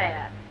like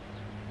that.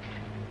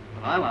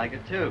 Well, I like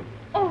it, too.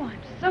 Oh,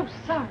 I'm so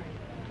sorry.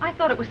 I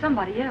thought it was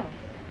somebody else.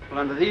 Well,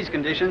 under these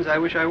conditions, I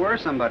wish I were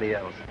somebody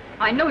else.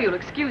 I know you'll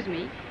excuse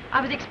me.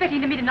 I was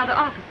expecting to meet another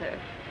officer.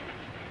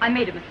 I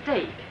made a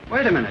mistake.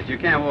 Wait a minute. You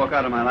can't walk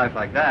out of my life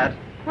like that.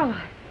 Well,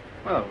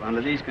 Well,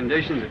 under these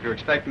conditions, if you're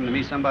expecting to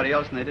meet somebody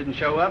else and they didn't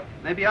show up,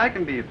 maybe I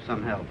can be of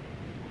some help.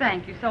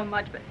 thank you so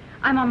much, but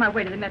I'm on my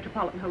way to the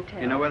Metropolitan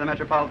Hotel. You know where the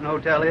Metropolitan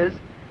Hotel is?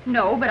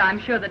 No, but I'm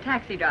sure the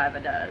taxi driver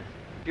does.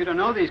 You don't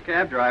know these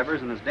cab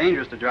drivers, and it's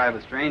dangerous to drive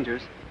with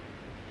strangers.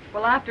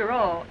 Well, after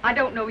all, I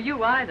don't know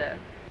you either.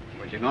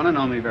 But you're going to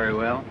know me very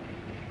well.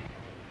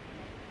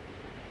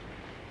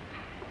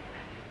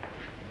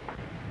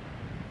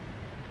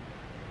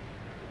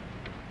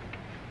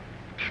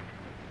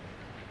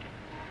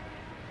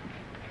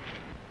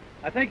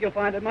 I think you'll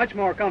find it much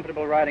more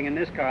comfortable riding in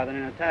this car than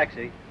in a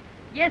taxi.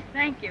 Yes,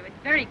 thank you. It's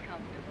very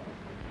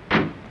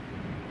comfortable.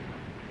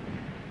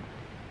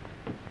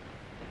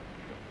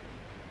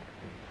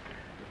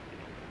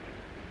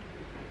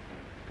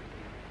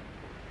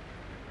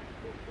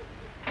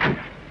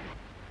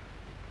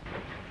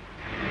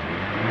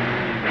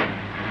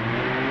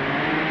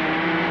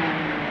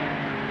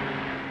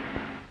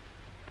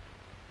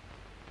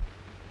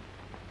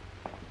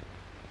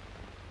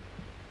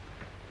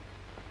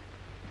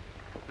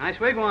 Nice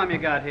wigwam you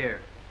got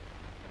here.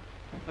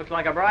 Looks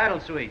like a bridal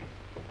suite.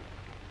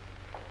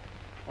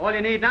 All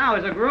you need now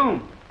is a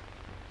groom.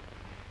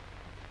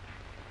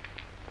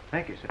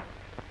 Thank you, sir.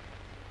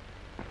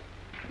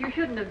 You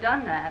shouldn't have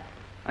done that.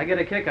 I get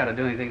a kick out of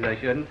doing things I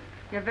shouldn't.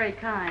 You're very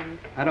kind.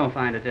 I don't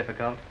find it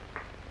difficult.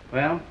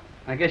 Well,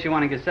 I guess you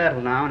want to get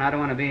settled now, and I don't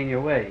want to be in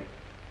your way.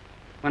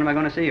 When am I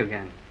going to see you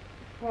again?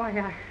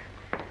 Why,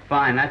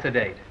 Fine, that's a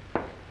date.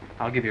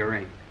 I'll give you a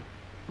ring.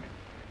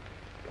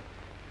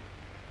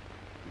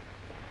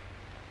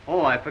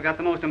 Oh, I forgot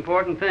the most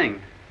important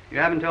thing. You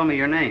haven't told me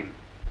your name.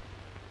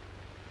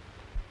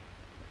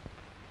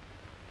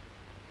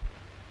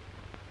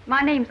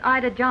 My name's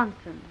Ida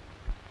Johnson.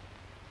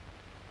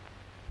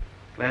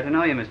 Glad to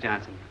know you, Miss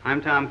Johnson.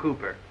 I'm Tom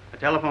Cooper. A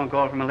telephone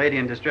call from a lady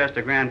in distress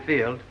to Grand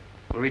Field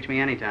will reach me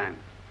anytime.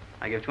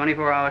 I give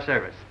 24-hour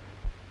service.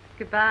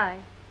 Goodbye.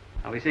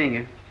 I'll be seeing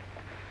you.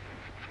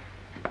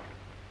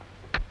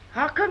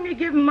 How come you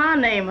give him my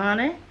name,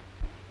 honey?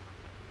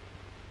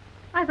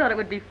 I thought it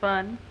would be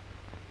fun.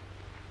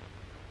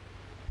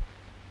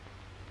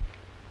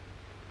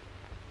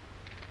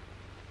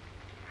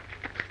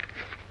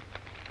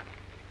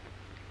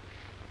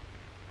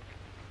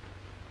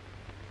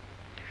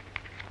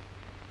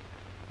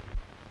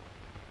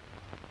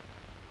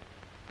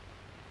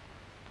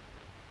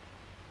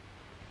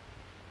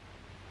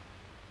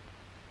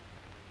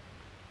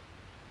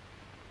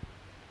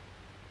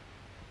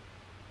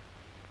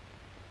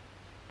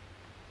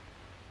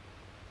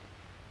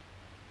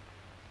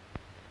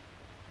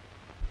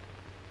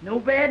 No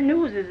bad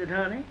news, is it,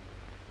 honey?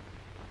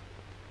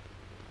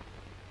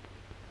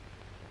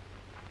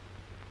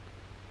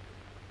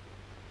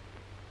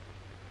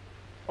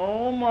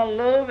 Oh, my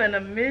love, and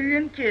a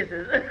million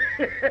kisses.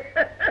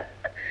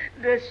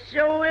 There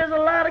sure is a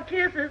lot of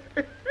kisses.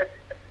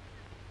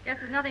 Guess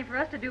there's nothing for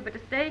us to do but to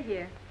stay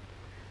here.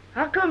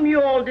 How come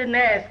you all didn't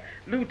ask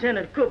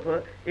Lieutenant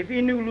Cooper if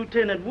he knew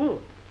Lieutenant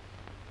Wood?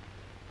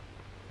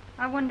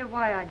 I wonder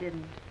why I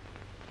didn't.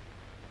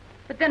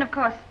 But then, of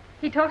course,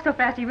 he talked so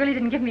fast he really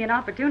didn't give me an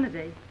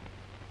opportunity.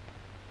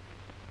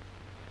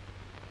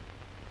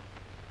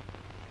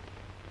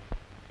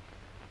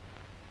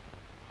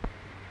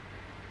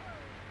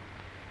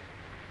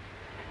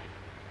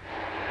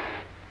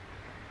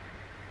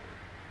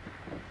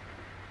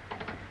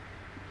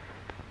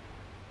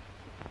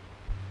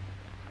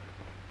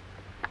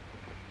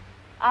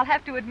 I'll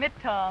have to admit,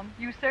 Tom,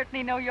 you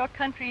certainly know your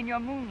country in your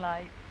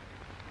moonlight.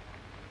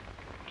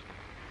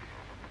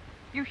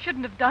 You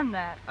shouldn't have done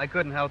that. I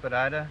couldn't help it,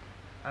 Ida.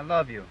 I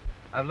love you.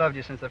 I've loved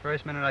you since the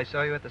first minute I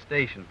saw you at the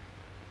station.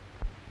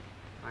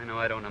 I know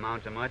I don't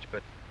amount to much,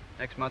 but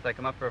next month I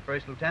come up for a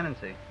first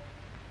lieutenancy.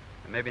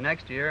 And maybe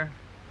next year,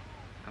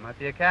 I might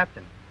be a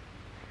captain.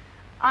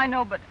 I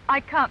know, but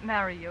I can't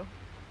marry you.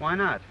 Why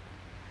not?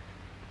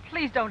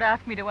 Please don't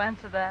ask me to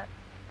answer that.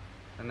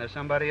 Then there's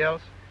somebody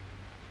else?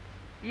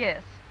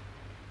 Yes.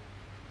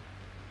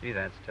 Gee,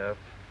 that's tough.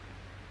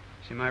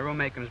 See, my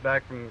roommate comes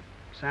back from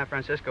San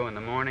Francisco in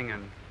the morning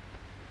and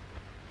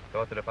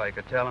thought that if I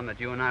could tell him that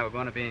you and I were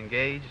going to be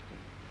engaged,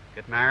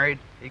 get married,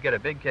 he'd get a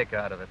big kick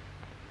out of it.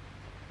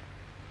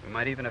 We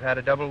might even have had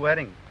a double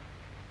wedding.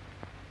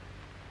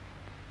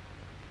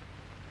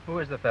 Who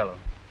is the fellow?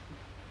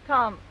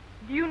 Tom,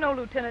 do you know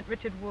Lieutenant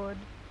Richard Wood?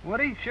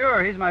 Woody?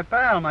 Sure, he's my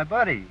pal, my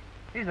buddy.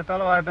 He's the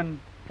fellow I've been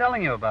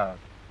telling you about.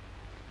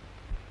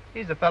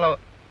 He's the fellow...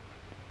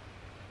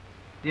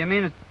 Do you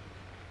mean it?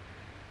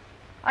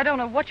 I don't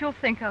know what you'll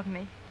think of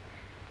me.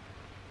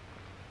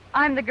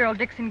 I'm the girl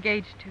Dick's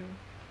engaged to.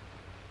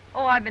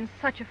 Oh, I've been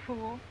such a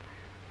fool.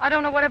 I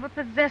don't know whatever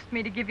possessed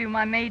me to give you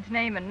my maid's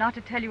name and not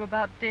to tell you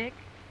about Dick.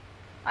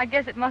 I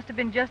guess it must have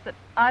been just that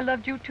I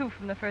loved you, too,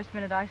 from the first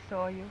minute I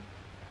saw you.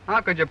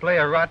 How could you play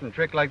a rotten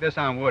trick like this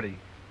on Woody?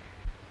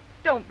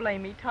 Don't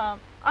blame me,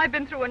 Tom. I've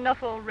been through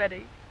enough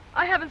already.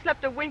 I haven't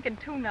slept a wink in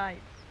 2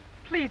 nights.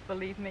 Please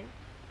believe me.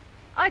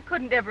 I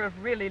couldn't ever have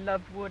really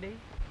loved Woody.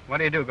 What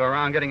do you do, go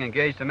around getting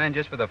engaged to men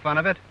just for the fun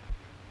of it?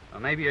 Or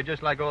maybe you're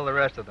just like all the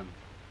rest of them.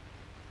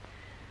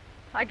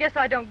 I guess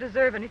I don't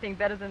deserve anything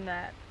better than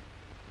that.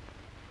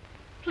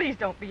 Please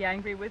don't be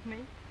angry with me.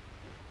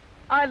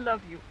 I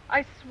love you.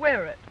 I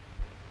swear it.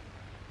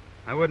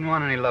 I wouldn't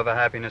want any love or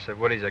happiness at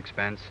Woody's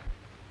expense.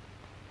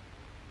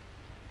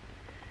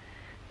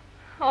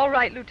 All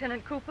right,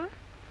 Lieutenant Cooper.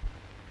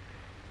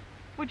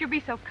 Would you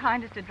be so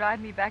kind as to drive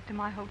me back to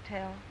my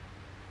hotel?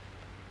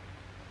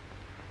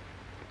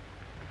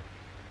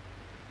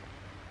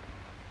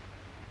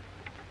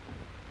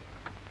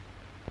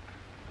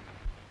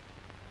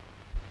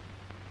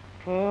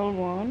 Purl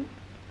 1,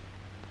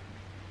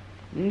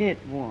 knit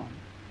 1.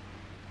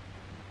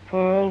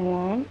 Purl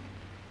 1,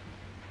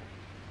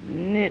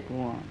 knit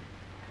 1.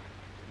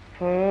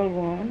 Purl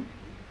 1,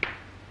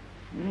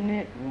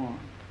 knit 1.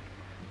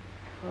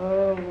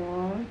 Purl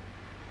 1,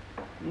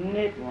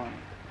 knit 1.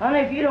 Honey,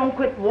 if you don't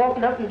quit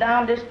walking up and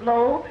down this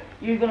floor,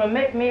 you're gonna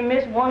make me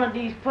miss one of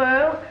these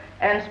pearls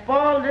and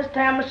spoil this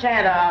tam o'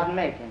 shanter I was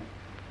making.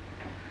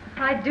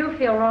 I do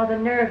feel rather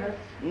nervous.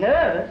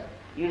 Nervous?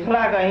 You's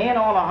like a hen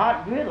on a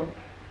hot griddle.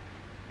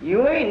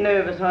 You ain't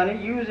nervous,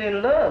 honey. You's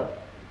in love.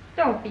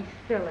 Don't be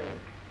silly.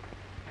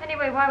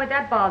 Anyway, why would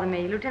that bother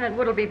me? Lieutenant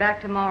Wood will be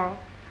back tomorrow.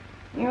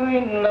 You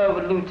ain't in love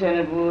with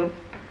Lieutenant Wood.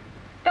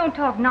 Don't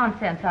talk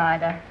nonsense,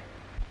 Ida.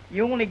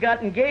 You only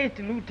got engaged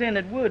to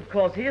Lieutenant Wood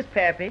 'cause his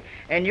pappy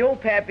and your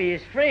pappy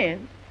is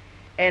friends,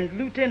 and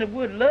Lieutenant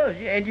Wood loves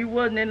you, and you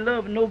wasn't in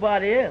love with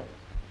nobody else.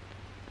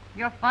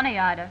 You're funny,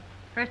 Ida.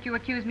 First you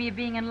accuse me of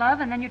being in love,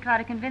 and then you try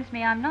to convince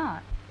me I'm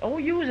not. Oh,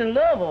 you was in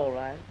love, all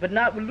right, but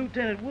not with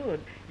Lieutenant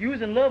Wood. You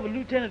was in love with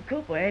Lieutenant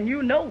Cooper, and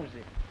you knows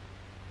it.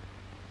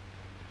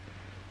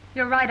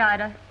 You're right,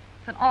 Ida.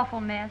 It's an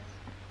awful mess.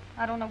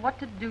 I don't know what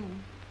to do.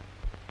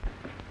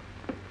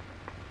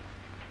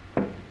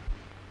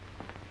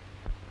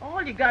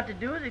 All you got to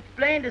do is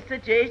explain the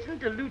situation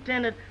to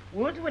Lieutenant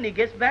Woods when he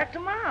gets back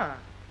tomorrow.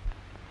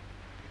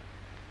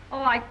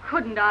 Oh, I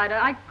couldn't, Ida.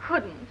 I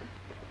couldn't.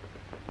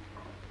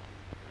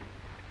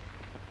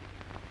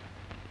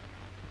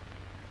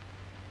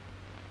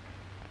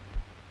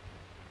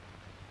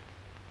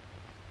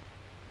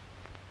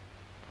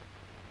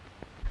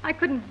 I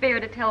couldn't bear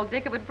to tell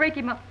Dick. It would break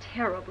him up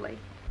terribly.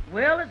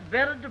 Well, it's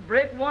better to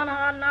break one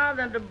heart now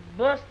than to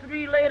bust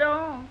 3 later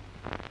on.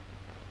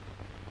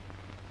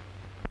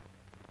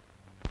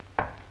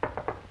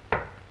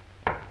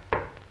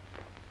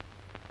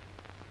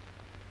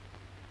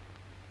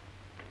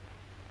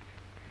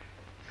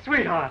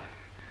 Sweetheart.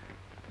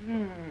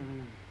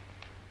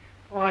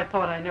 Oh, I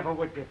thought I never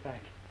would get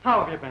back.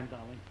 How have you been,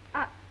 darling?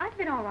 I've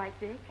been all right,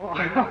 Dick.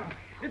 Oh,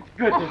 it's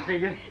good to see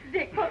you.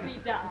 Dick, put me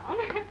down.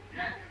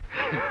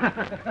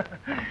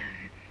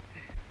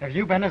 Have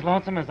you been as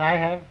lonesome as I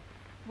have?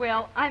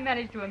 Well, I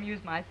managed to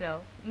amuse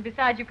myself. And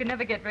besides, you can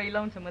never get very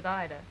lonesome with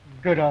Ida.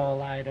 Good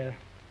old Ida.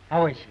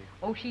 How is she?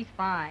 Oh, she's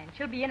fine.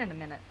 She'll be in a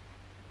minute.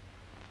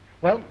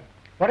 Well,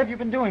 what have you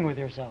been doing with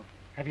yourself?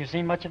 Have you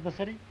seen much of the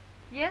city?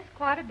 Yes,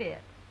 quite a bit.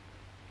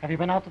 Have you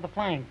been out to the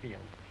flying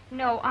field?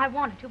 No, I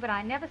wanted to, but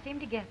I never seem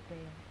to get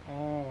there.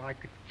 Oh, I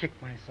could kick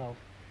myself.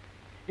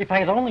 If I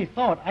had only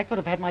thought, I could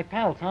have had my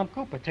pal, Tom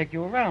Cooper, take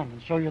you around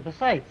and show you the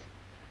sights.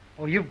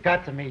 Oh, you've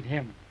got to meet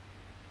him.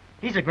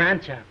 He's a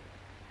grand chap.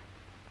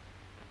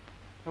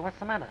 So what's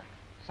the matter?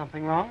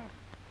 Something wrong?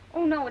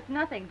 Oh, no, it's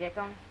nothing, Dick.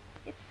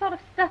 It's sort of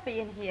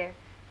stuffy in here.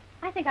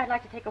 I think I'd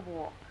like to take a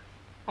walk.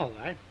 All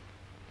right.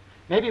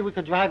 Maybe we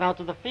could drive out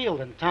to the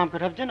field and Tom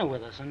could have dinner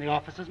with us in the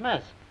officers'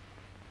 mess.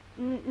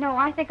 No,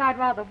 I think I'd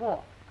rather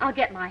walk. I'll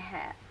get my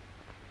hat.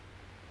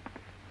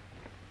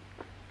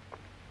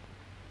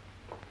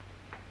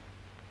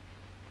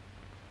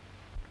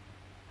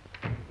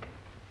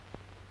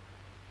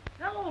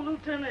 Hello,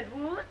 Lieutenant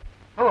Wood.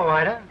 Hello,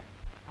 Ida.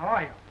 How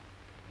are you?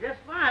 Just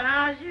fine.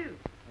 How's you?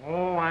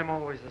 Oh, I'm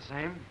always the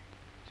same,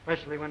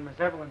 especially when Miss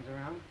Evelyn's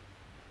around.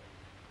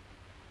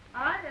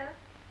 Ida,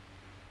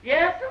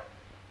 Yes, sir?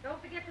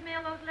 don't forget to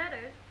mail those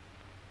letters.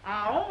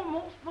 I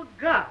almost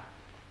forgot.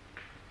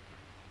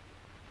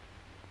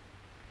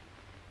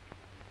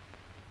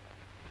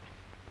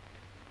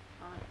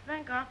 I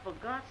think I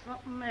forgot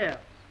something else.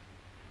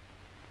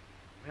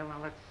 Well, now,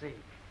 let's see.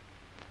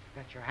 You've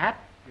got your hat,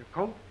 your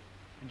coat,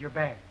 and your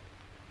bag.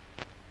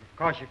 Of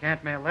course, you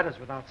can't mail letters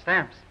without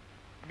stamps.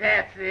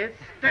 That's it,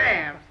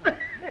 stamps.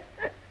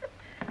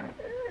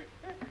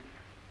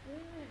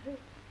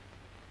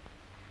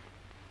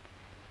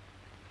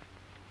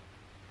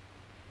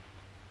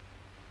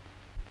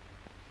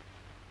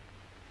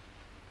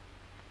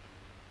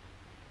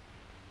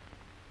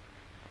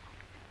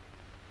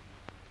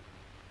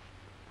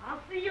 I'll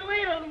see you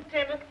later,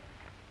 Lieutenant.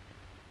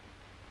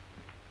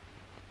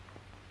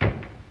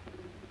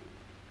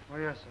 Oh,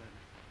 yes, sir.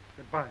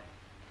 Goodbye. Bye.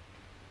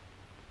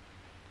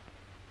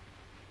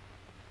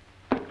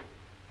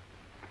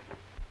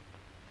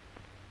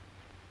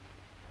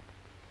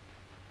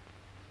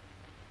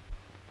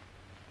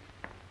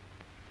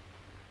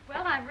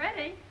 Well, I'm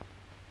ready.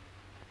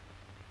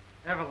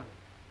 Evelyn.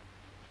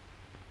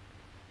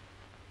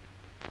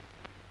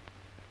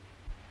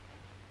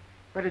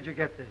 Where did you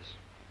get this?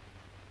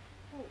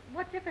 Well,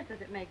 what difference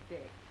does it make,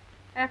 Dick?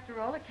 After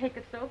all, a cake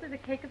of soap is a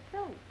cake of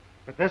soap.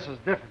 But this is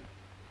different.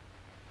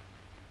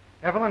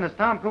 Evelyn, has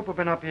Tom Cooper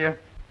been up here?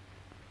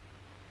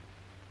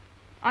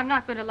 I'm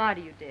not going to lie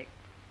to you, Dick.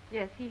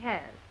 Yes, he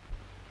has.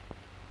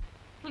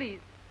 Please,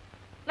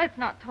 let's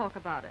not talk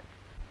about it.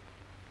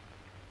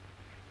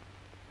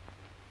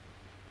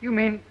 You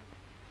mean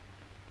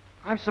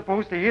I'm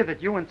supposed to hear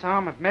that you and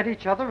Tom have met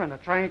each other and are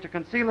trying to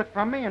conceal it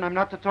from me, and I'm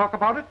not to talk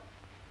about it?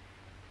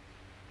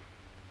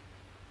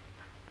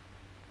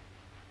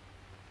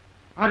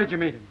 How did you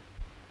meet him?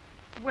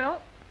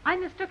 Well, I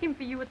mistook him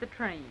for you at the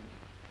train.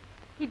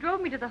 He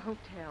drove me to the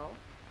hotel,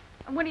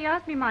 and when he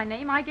asked me my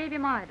name, I gave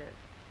him Ida's.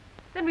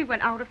 Then we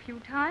went out a few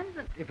times,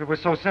 and... If it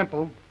was so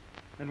simple,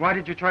 then why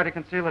did you try to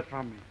conceal it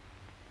from me?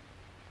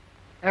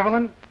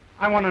 Evelyn,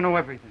 I want to know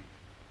everything.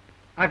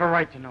 I have a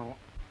right to know.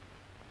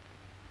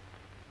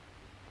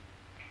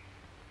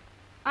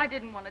 I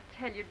didn't want to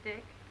tell you,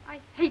 Dick. I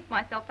hate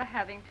myself for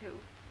having to.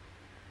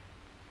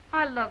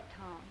 I love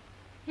Tom.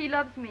 He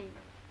loves me.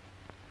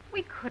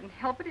 We couldn't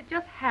help it. It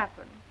just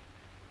happened.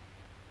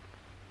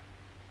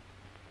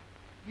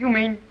 You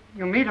mean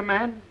you meet a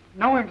man,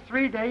 know him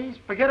 3 days,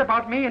 forget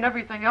about me and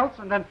everything else,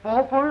 and then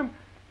fall for him?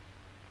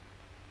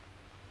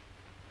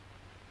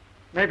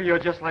 Maybe you're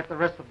just like the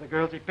rest of the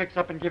girls he picks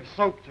up and gives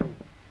soap to.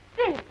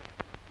 Dick!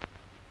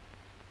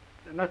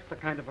 And that's the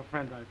kind of a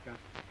friend I've got.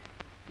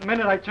 The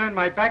minute I turn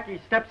my back, he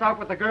steps out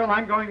with the girl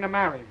I'm going to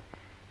marry.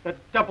 The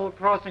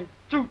double-crossing,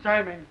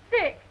 two-timing...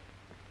 Dick!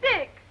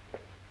 Dick!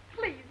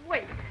 Please,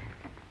 wait.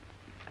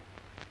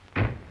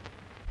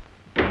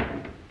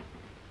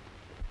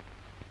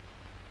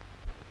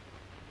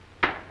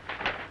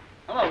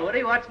 Hello,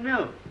 Woody. What's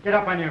new? Get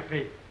up on your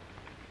feet.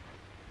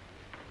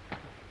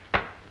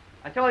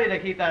 I told you to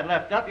keep that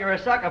left up. You're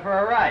a sucker for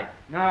a ride.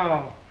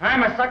 No,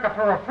 I'm a sucker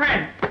for a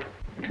friend.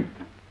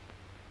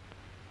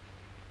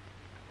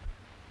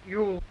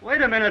 You...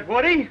 Wait a minute,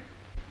 Woody.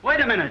 Wait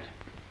a minute.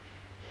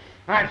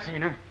 I've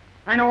seen her.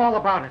 I know all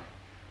about it.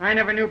 I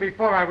never knew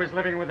before I was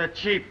living with a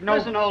cheap, no...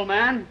 Listen, old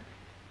man.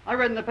 I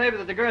read in the paper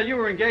that the girl you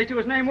were engaged to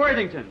was named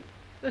Worthington.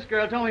 This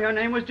girl told me her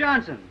name was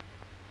Johnson.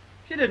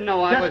 She didn't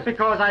know I was... Just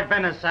because I've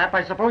been a sap,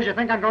 I suppose you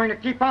think I'm going to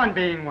keep on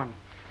being one.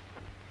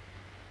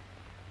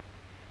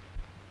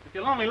 If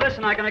you'll only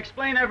listen, I can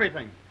explain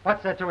everything.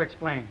 What's there to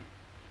explain?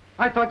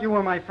 I thought you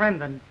were my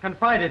friend and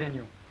confided in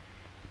you.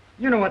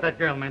 You know what that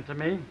girl meant to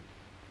me.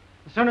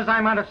 As soon as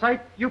I'm out of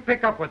sight, you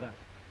pick up with her.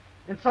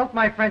 Insult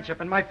my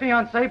friendship and my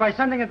fiancée by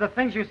sending her the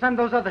things you send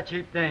those other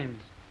cheap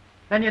dames.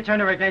 Then you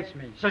turn her against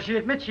me, so she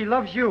admits she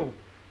loves you.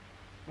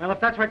 Well, if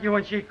that's what you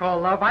and she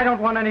call love, I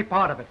don't want any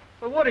part of it.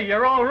 But Woody,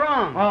 you're all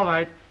wrong. All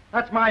right.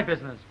 That's my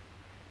business.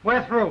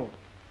 We're through.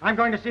 I'm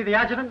going to see the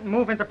adjutant and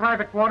move into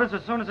private quarters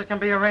as soon as it can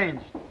be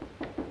arranged.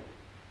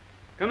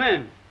 Come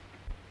in.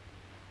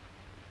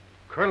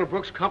 Colonel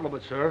Brooks'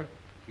 compliments, sir.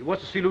 He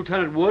wants to see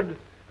Lieutenant Wood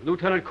and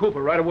Lieutenant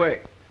Cooper right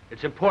away.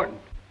 It's important.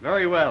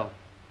 Very well.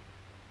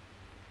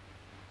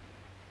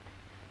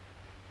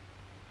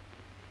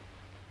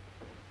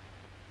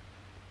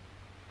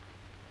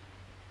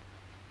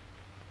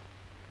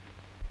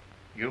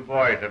 You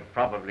boys have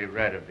probably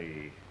read of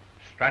the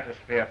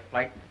Stratosphere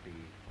flight that the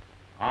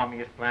Army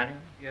is planning.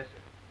 Yes,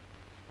 sir.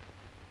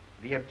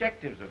 The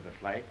objectives of the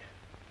flight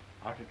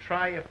are to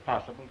try, if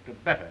possible, to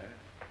better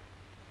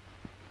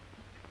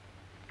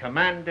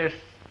Commander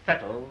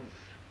Settle's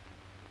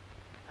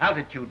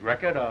altitude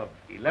record of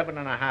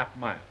 11.5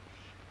 miles,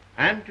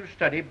 and to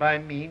study by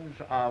means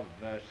of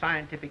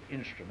scientific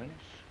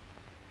instruments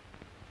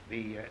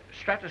the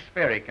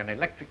stratospheric and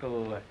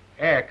electrical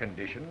air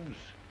conditions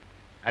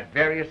at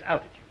various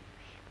altitudes.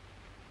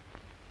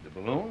 The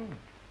balloon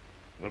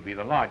will be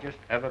the largest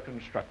ever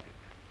constructed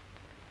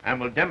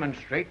and will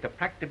demonstrate the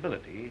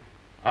practicability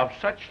of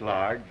such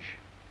large,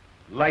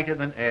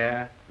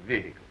 lighter-than-air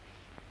vehicles.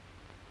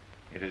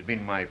 It has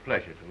been my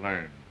pleasure to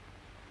learn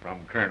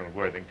from Colonel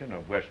Worthington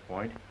of West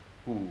Point,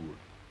 who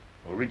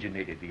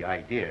originated the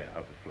idea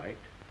of the flight,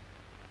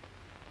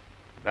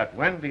 that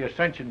when the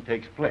ascension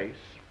takes place,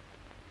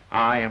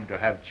 I am to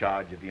have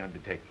charge of the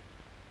undertaking.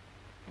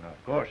 Now,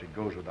 of course, it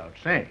goes without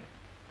saying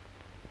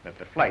that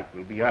the flight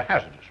will be a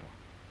hazardous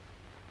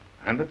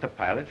one, and that the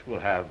pilots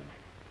will have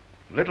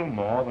little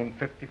more than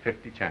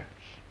 50-50 chance,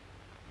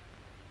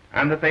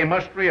 and that they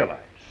must realize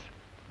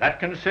that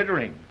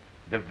considering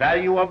the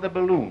value of the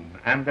balloon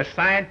and the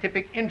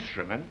scientific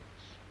instruments,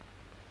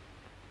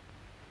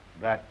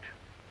 that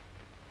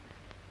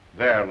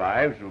their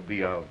lives will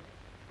be of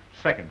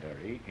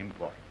secondary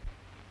importance.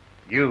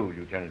 You,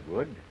 Lieutenant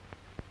Wood,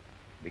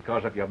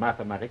 because of your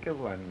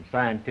mathematical and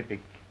scientific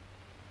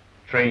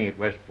training at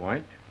West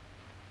Point,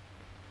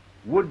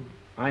 would,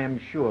 I am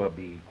sure,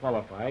 be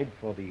qualified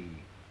for the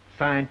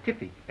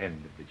scientific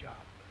end of the job.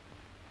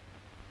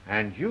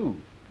 And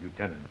you,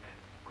 Lieutenant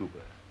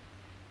Cooper,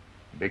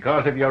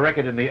 because of your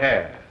record in the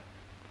air,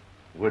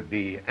 would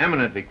be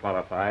eminently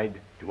qualified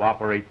to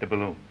operate the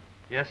balloon.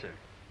 Yes, sir.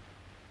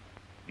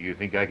 Do you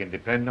think I can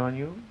depend on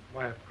you?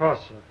 Why, of course,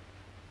 sir.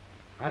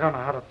 I don't know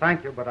how to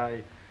thank you, but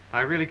I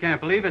really can't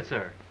believe it,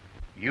 sir.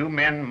 You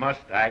men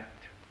must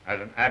act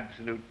as an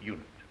absolute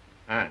unit.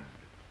 And,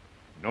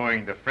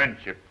 knowing the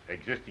friendship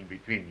existing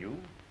between you,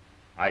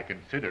 I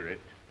consider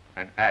it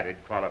an added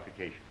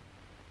qualification.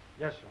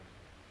 Yes, sir.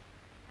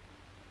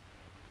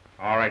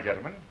 All right,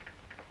 gentlemen.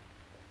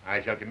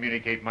 I shall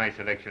communicate my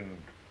selection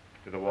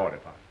to the War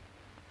Department.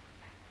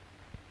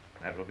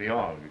 That will be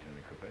all,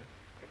 Lieutenant Cooper.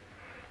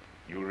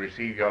 You will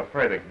receive your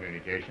further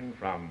communication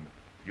from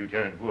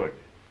Lieutenant Wood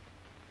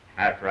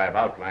after I've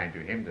outlined to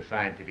him the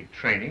scientific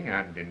training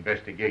and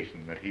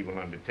investigation that he will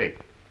undertake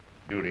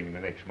during the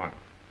next month.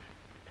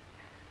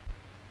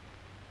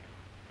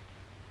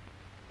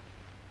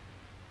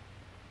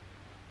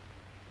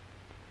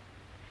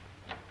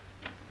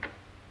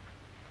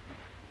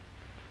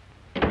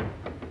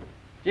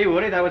 Gee,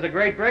 Woody, that was a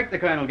great break the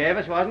Colonel gave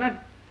us, wasn't it?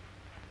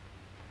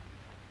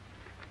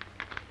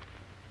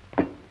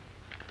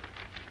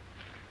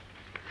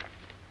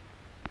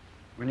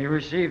 When you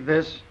receive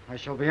this, I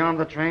shall be on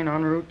the train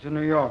en route to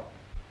New York.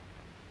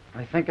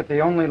 I think it the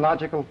only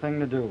logical thing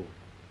to do.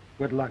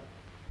 Good luck.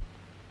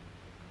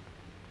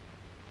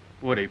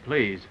 Woody,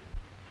 please.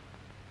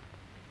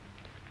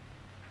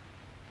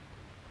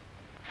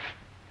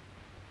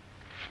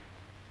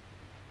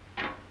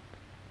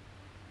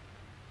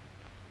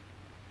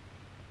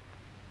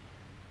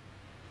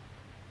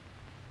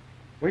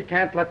 We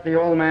can't let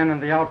the old man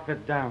and the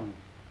outfit down.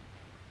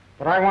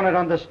 But I want it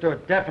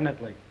understood,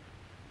 definitely,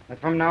 that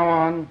from now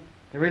on,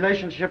 the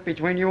relationship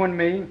between you and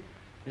me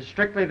is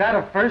strictly that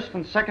of first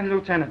and second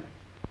lieutenant.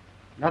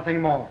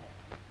 Nothing more.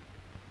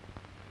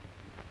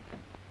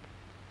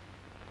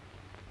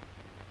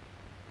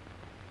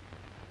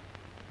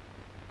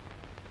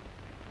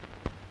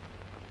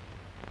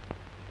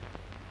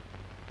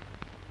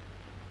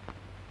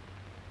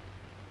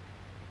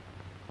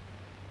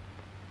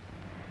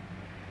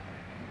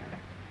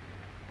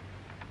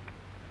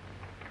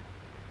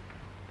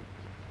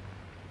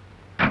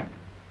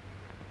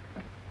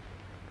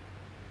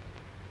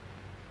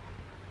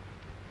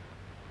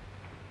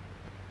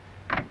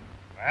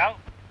 Well,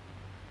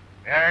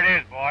 there it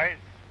is, boys.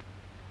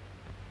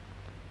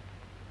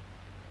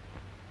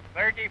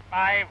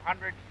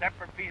 3,500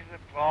 separate pieces of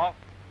cloth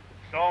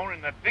sewn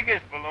in the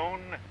biggest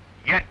balloon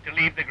yet to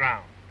leave the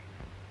ground.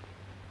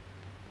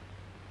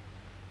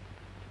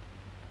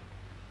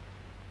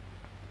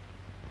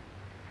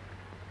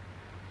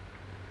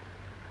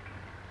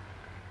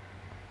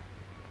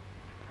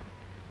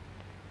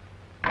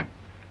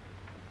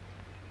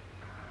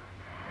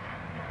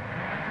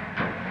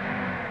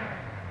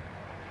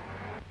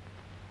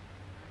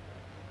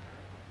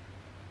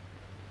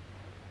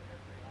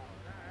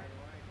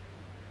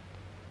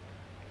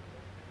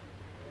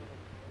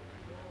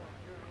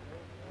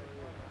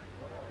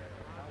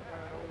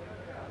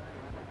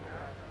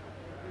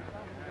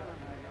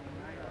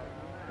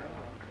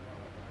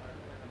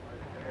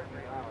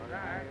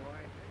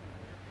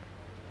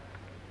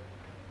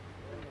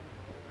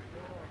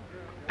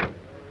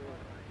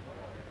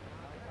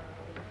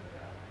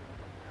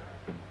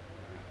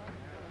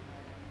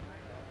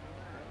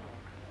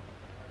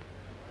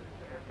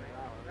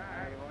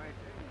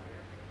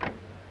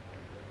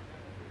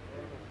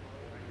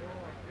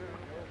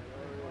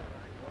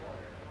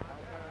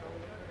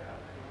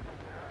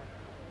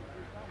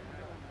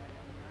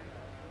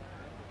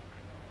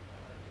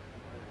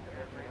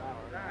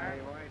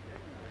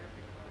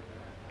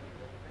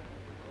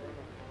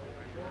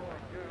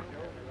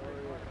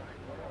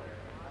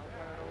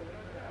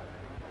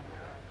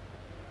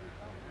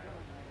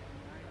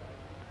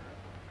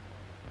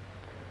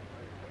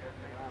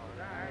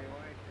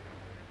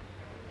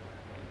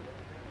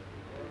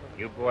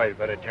 You boys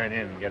better turn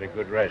in and get a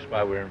good rest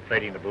while we're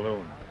inflating the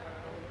balloon.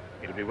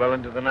 It'll be well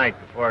into the night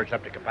before it's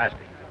up to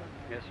capacity.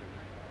 Yes, sir.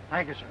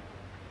 Thank you, sir.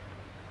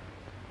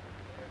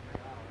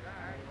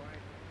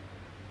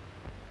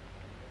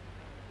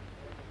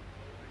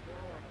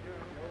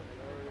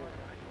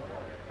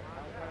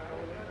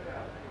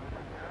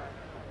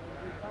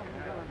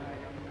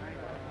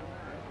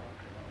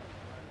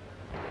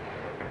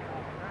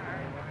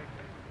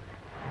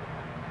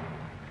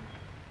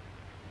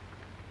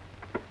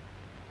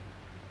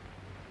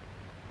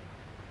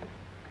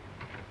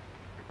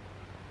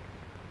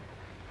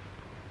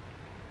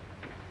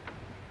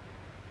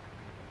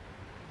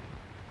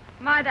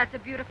 My, that's a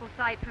beautiful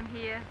sight from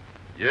here.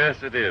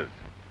 Yes, it is.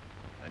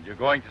 And you're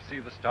going to see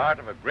the start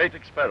of a great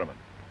experiment.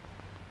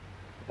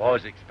 The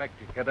boys expect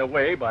to get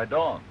away by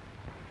dawn.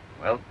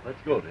 Well,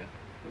 let's go then.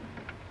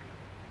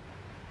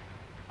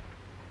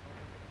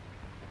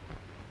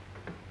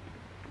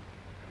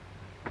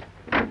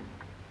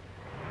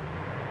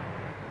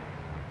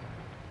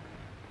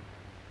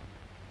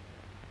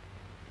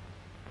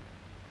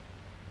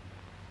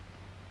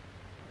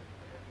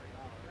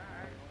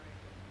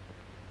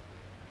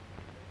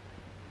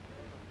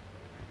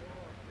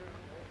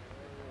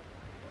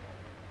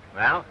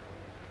 Val.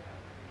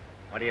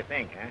 What do you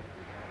think, huh?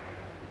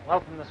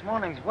 Well, from this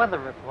morning's weather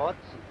reports,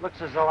 it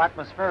looks as though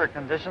atmospheric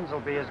conditions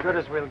will be as good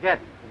as we'll get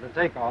for the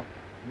takeoff.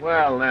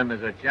 Well, then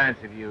there's a chance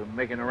of you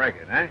making a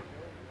record, huh?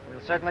 We'll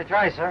certainly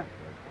try, sir.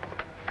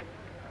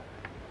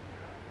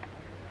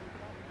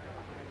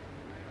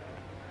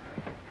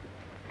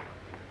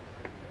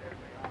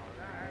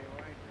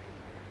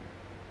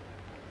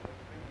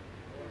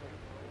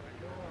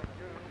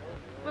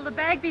 Will the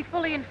bag be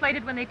fully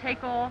inflated when they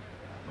take off?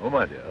 No,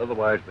 my dear.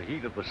 Otherwise, the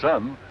heat of the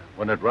sun,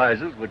 when it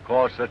rises, would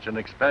cause such an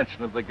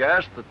expansion of the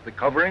gas that the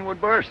covering would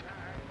burst.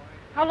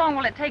 How long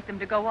will it take them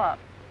to go up?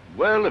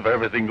 Well, if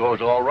everything goes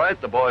all right,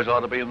 the boys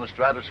ought to be in the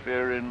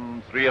stratosphere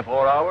in 3 or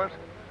 4 hours.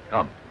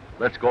 Come,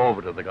 let's go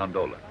over to the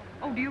gondola.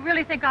 Oh, do you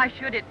really think I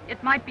should?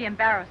 It might be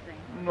embarrassing.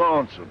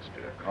 Nonsense,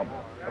 dear. Come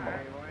on, come on.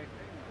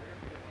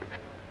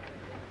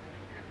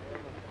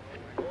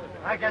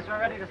 I guess we're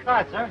ready to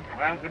start, sir.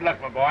 Well, good luck,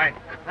 my boy.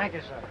 Thank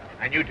you, sir.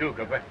 And you too,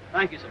 Cooper.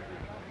 Thank you, sir.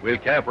 We'll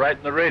camp right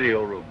in the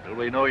radio room till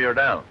we know you're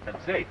down.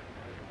 That's safe.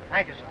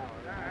 Thank you, sir.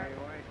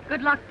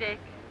 Good luck, Dick.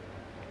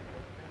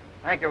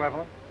 Thank you,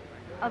 Evelyn.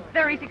 A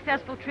very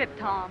successful trip,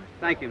 Tom.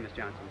 Thank you, Miss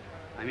Johnson.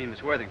 I mean,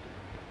 Miss Worthington.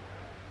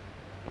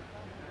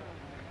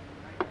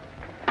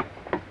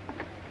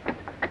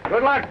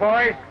 Good luck,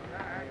 boys.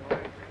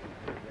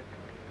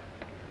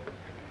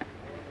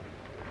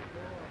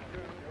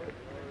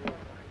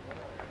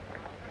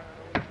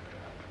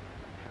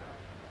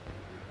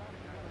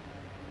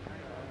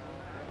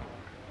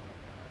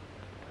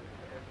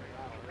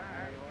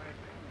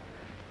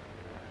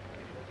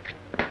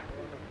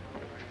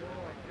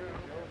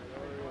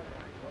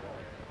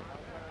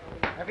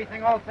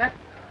 Everything all set?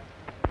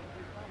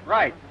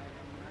 Right.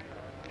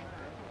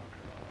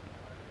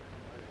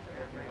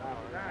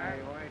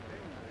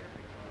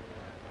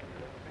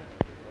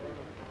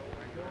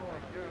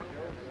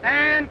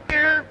 Stand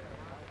clear.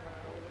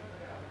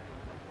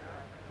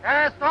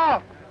 Cast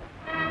off.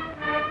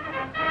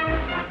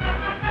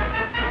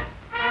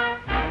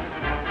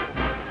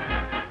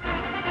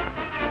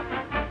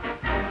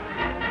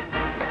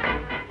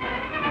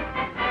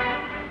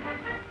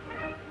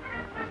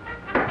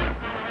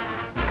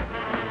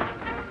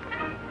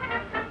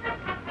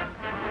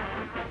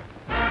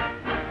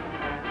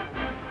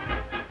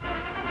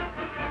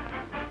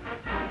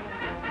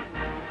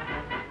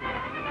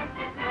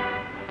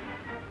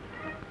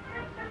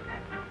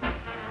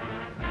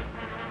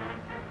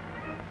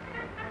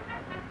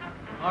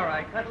 All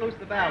right, cut loose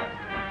the ballast.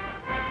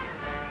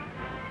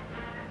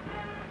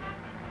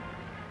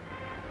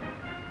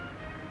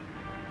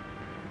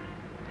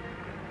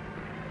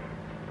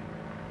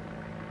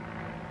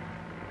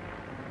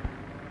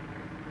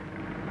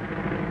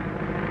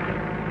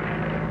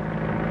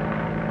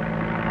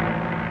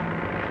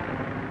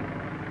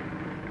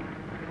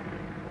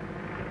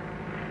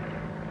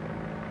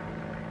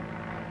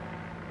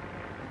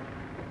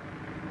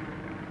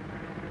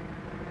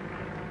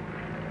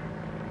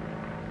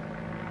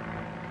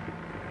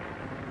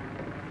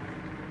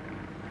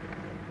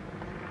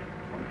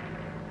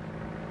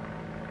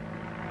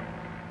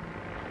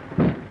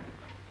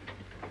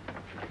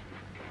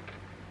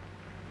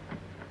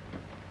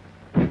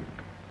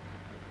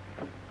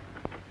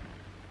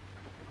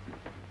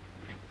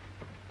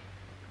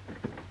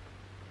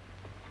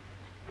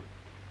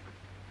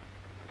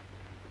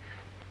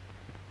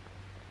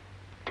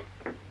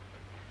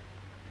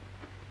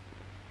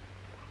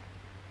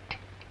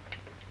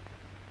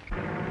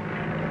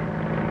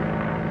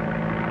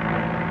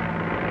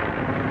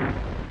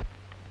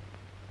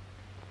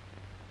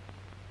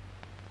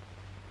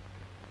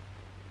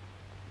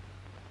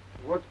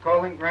 Wood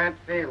calling Grant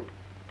Field.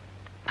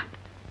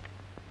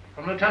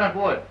 From Lieutenant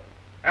Wood.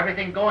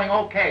 Everything going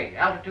okay.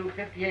 Altitude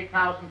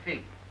 58,000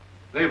 feet.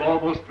 They've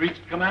almost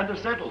reached Commander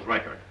Settle's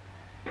record.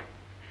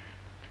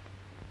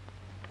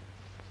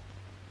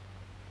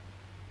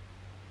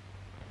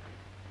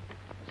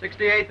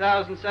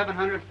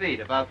 $68,700 feet,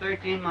 about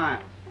 13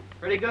 miles.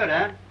 Pretty good,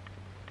 huh?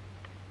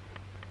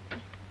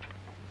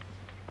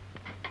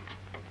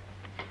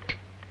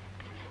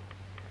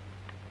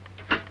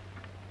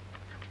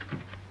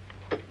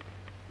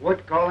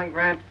 Wood calling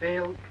Grant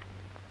Field.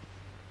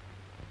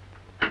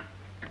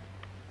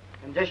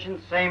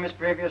 Conditions same as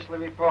previously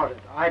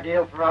reported.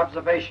 Ideal for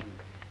observation.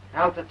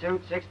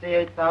 Altitude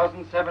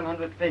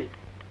 68,700 feet.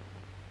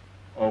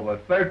 Over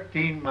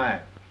 13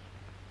 miles.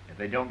 If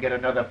they don't get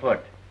another foot,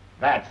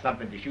 that's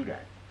something to shoot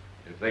at.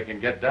 If they can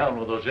get down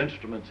with those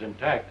instruments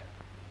intact,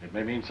 it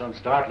may mean some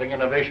startling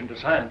innovation to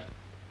science.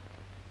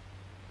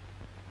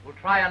 We'll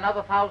try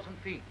another 1,000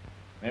 feet.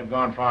 They've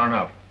gone far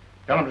enough.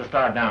 Tell them to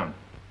start down.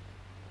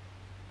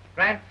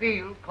 Grant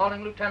Field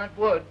calling Lieutenant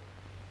Wood.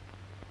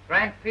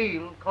 Grant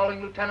Field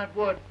calling Lieutenant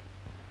Wood.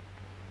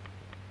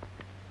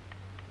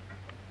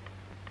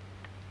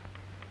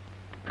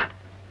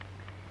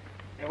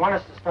 They want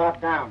us to start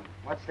down.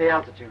 What's the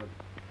altitude?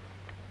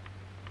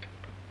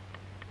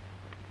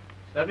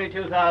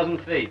 72,000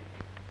 feet.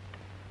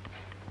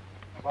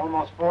 It's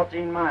almost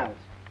 14 miles.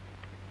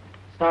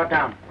 Start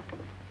down.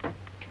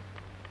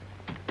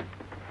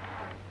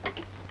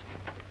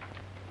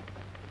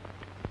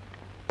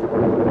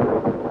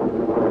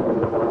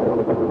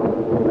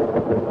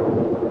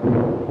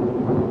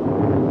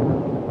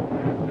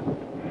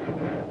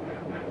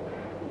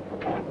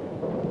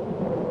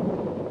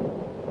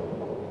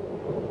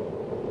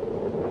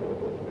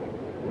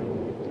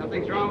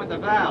 Something's wrong with the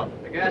valve.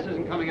 The gas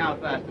isn't coming out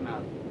fast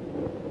enough.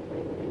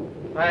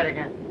 Try it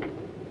again.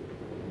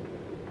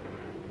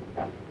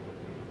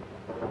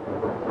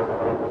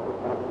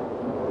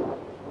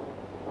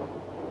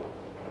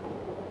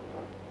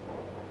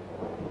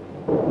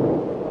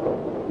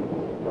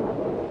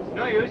 It's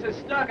no use. It's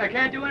stuck. I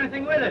can't do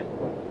anything with it.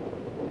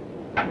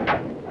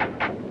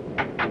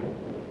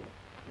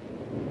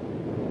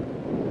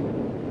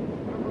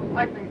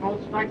 Lightning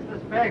bolt strikes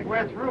this bag,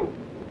 we're through.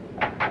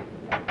 Dad,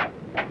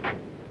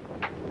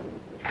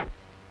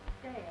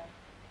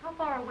 how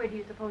far away do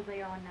you suppose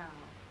they are now?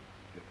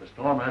 If the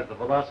storm has the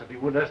velocity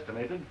Wood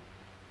estimated,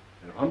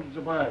 they're hundreds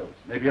of miles,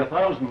 maybe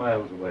 1,000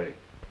 miles away.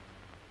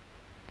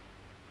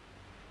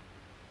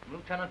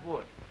 Lieutenant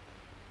Wood.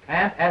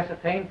 Can't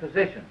ascertain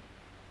position.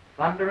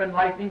 Thunder and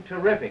lightning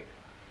terrific.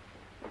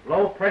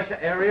 Low pressure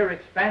area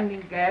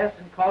expanding gas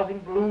and causing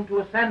balloon to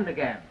ascend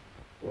again.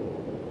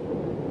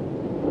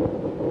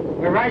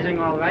 We're rising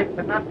all right,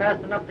 but not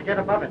fast enough to get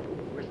above it.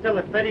 We're still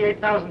at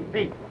 38,000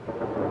 feet.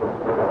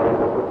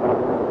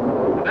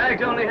 The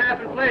bag's only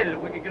half inflated.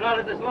 If we could get out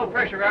of this low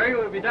pressure area,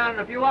 we'd be down in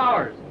a few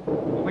hours.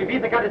 Well, we've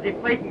either got to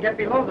deflate and get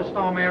below the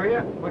storm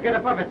area, or get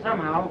above it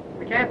somehow.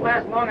 We can't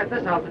last long at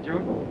this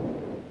altitude.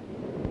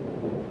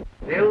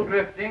 Still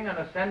drifting and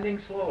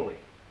ascending slowly.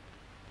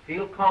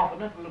 Feel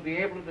confident we'll be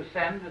able to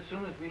descend as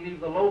soon as we leave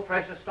the low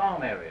pressure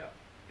storm area.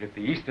 If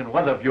the Eastern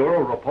Weather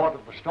Bureau report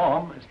of the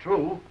storm is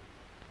true,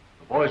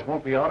 the boys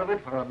won't be out of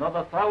it for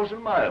another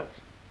 1,000 miles.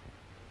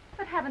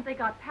 But haven't they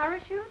got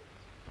parachutes?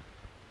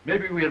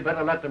 Maybe we had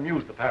better let them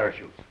use the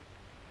parachutes.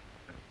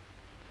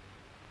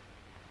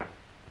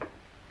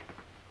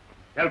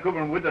 Tell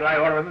Cooper and Wood that I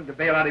order them to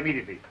bail out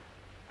immediately.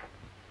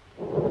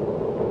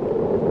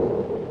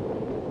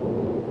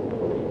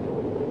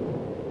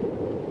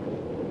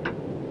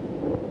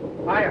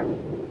 Fire.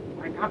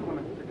 My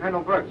compliments to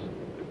Colonel Brooks.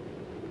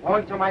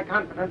 Owing to my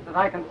confidence that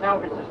I can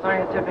salvage the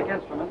scientific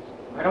instruments,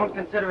 I don't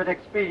consider it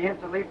expedient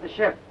to leave the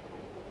ship.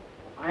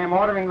 I am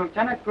ordering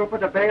Lieutenant Cooper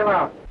to bail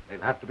out.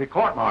 They'll have to be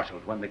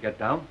court-martialed when they get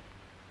down.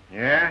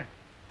 Yeah?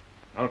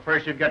 Well,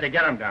 first you've got to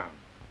get them down.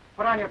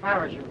 Put on your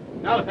parachute.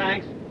 No,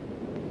 thanks.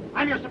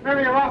 I'm your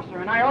superior officer,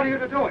 and I order you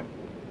to do it.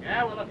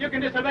 Yeah, well, if you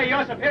can disobey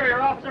your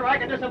superior officer, I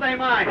can disobey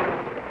mine.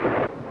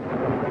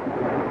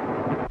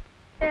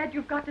 Dad,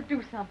 you've got to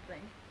do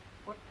something.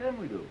 What can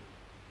we do?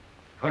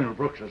 Colonel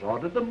Brooks has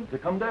ordered them to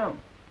come down.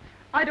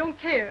 I don't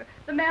care.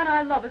 The man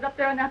I love is up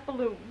there in that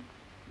balloon.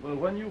 Well,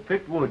 when you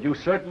picked Wood, you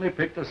certainly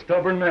picked a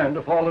stubborn man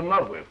to fall in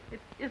love with. It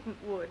isn't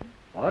Wood.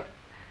 What?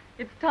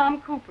 It's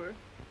Tom Cooper.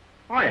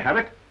 I have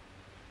it.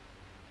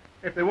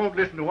 If they won't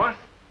listen to us,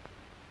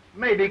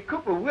 maybe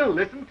Cooper will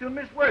listen to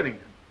Miss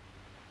Worthington.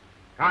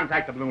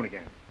 Contact the balloon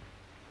again.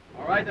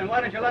 All right, then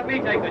why don't you let me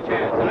take the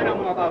chance? I know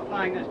more about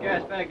flying this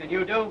gas bag than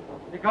you do.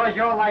 Because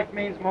your life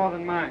means more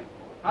than mine.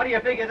 How do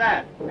you figure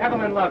that?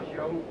 Evelyn loves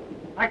you.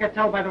 I could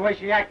tell by the way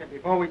she acted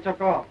before we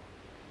took off.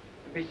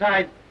 And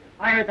besides,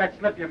 I heard that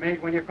slip you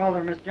made when you called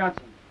her Miss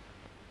Johnson.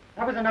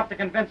 That was enough to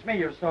convince me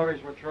your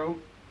stories were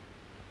true.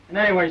 And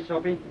anyway,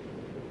 Soapy,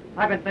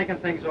 I've been thinking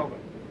things over.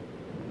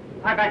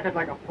 I've acted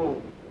like a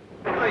fool.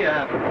 No, you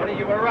haven't, Woody.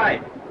 You were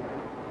right.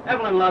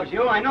 Evelyn loves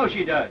you. I know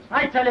she does.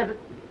 I tell you that...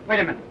 Wait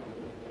a minute.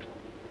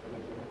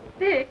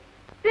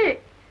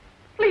 Dick,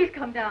 please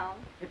come down.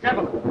 It's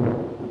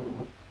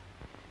Evelyn.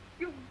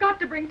 You've got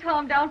to bring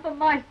Tom down for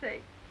my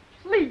sake.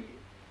 Please.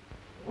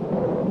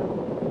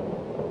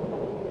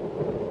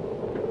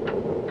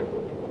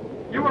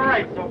 You were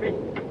right, Soapy.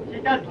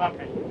 She does love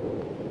me.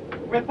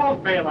 We'll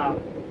both bail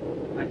out.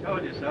 I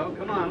told you so.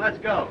 Come on, let's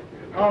go.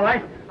 All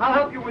right. I'll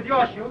help you with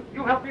your chute.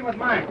 You help me with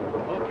mine.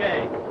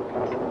 Okay.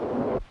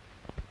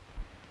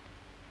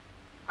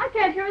 I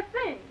can't hear a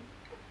thing.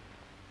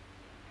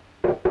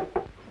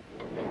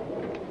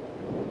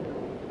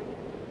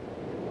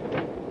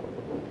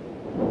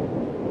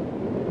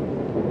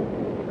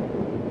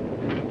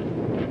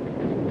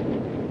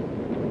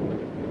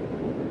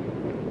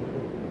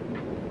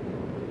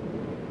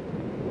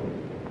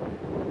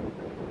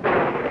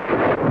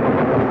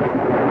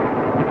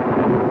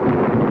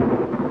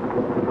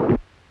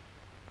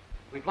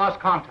 We've lost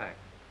contact.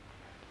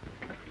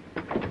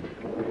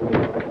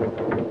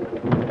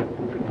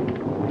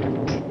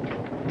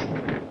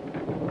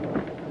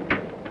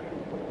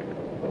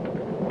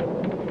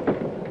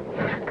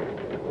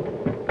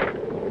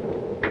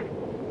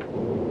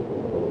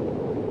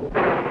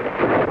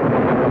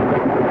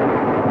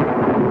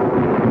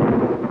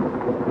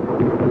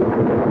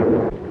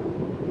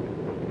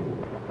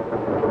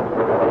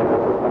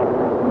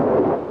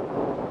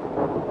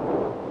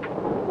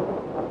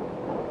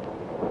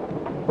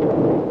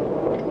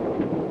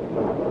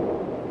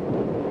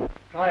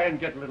 Try and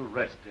get a little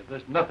rest.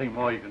 There's nothing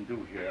more you can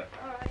do here.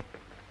 All right.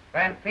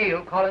 Van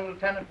Field calling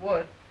Lieutenant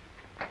Wood.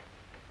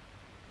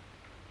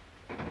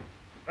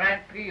 Van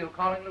Field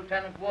calling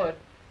Lieutenant Wood.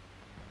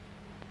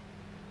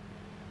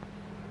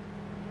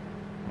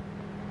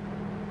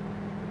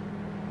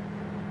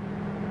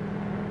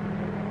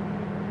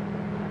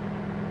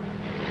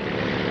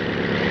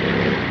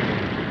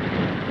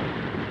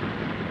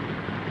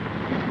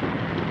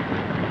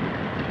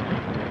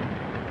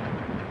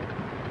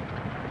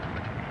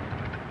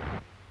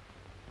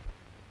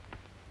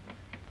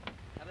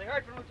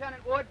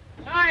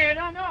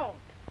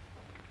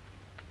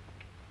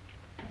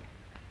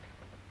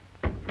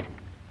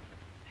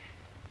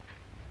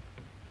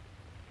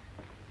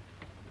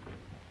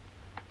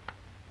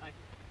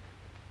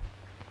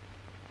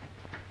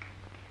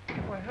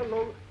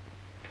 hello.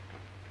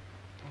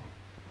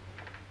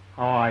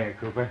 How are you,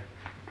 Cooper?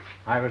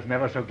 I was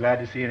never so glad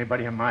to see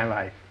anybody in my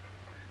life.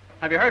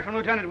 Have you heard from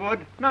Lieutenant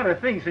Wood? Not a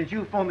thing since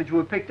you phoned that you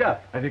were picked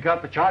up. Have you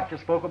got the chart you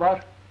spoke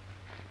about?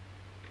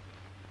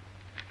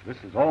 This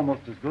is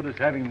almost as good as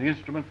having the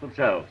instruments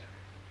themselves.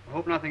 I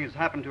hope nothing has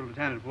happened to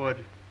Lieutenant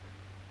Wood.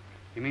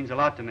 He means a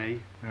lot to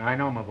me. I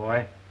know, my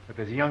boy, but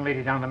there's a young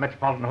lady down in the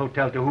Metropolitan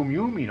Hotel to whom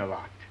you mean a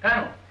lot.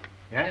 Colonel.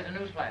 Yes? Here's a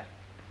news flash.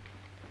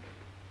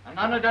 An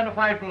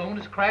unidentified balloon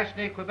has crashed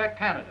near Quebec,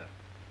 Canada.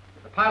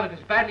 The pilot is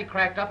badly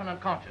cracked up and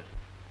unconscious.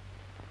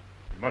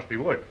 It must be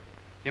Wood.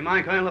 Do you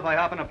mind, Colonel, if I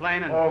hop in a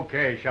plane and...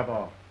 Okay,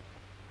 Chabot.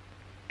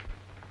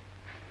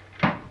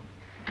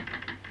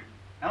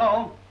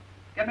 Hello?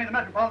 Get me to the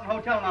Metropolitan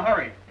Hotel in a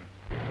hurry.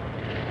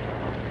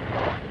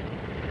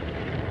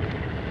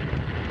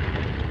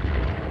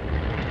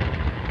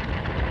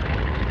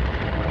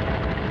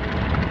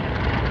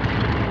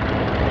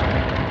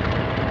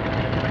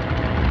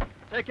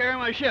 Take care of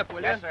my ship, will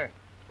you? Yes, sir.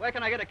 Where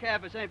can I get a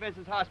cab for St.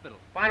 Vincent's Hospital?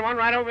 Find one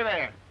right over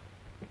there.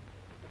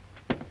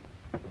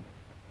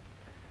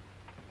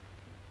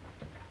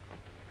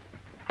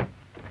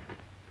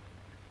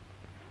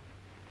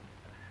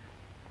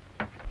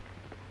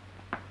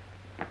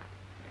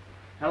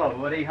 Hello,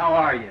 Woody. How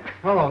are you?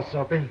 Hello,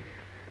 Soapy.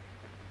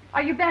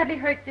 Are you badly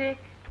hurt, Dick?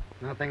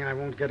 Nothing I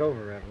won't get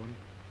over, Evelyn.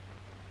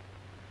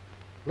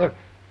 Look,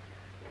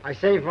 I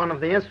saved one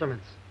of the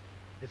instruments.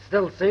 It's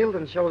still sealed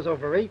and shows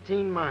over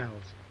 18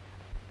 miles.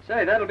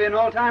 Say, that'll be an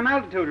all-time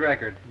altitude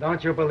record.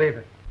 Don't you believe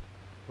it?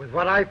 With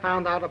what I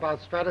found out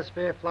about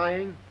stratosphere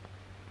flying,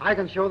 I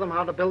can show them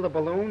how to build a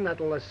balloon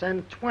that'll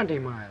ascend 20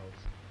 miles,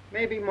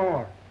 maybe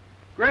more.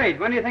 Great.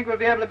 When do you think we'll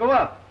be able to go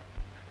up?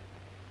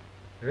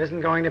 There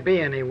isn't going to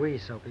be any we,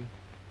 Soapy.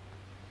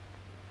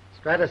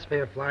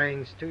 Stratosphere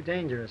flying's too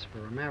dangerous for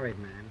a married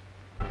man.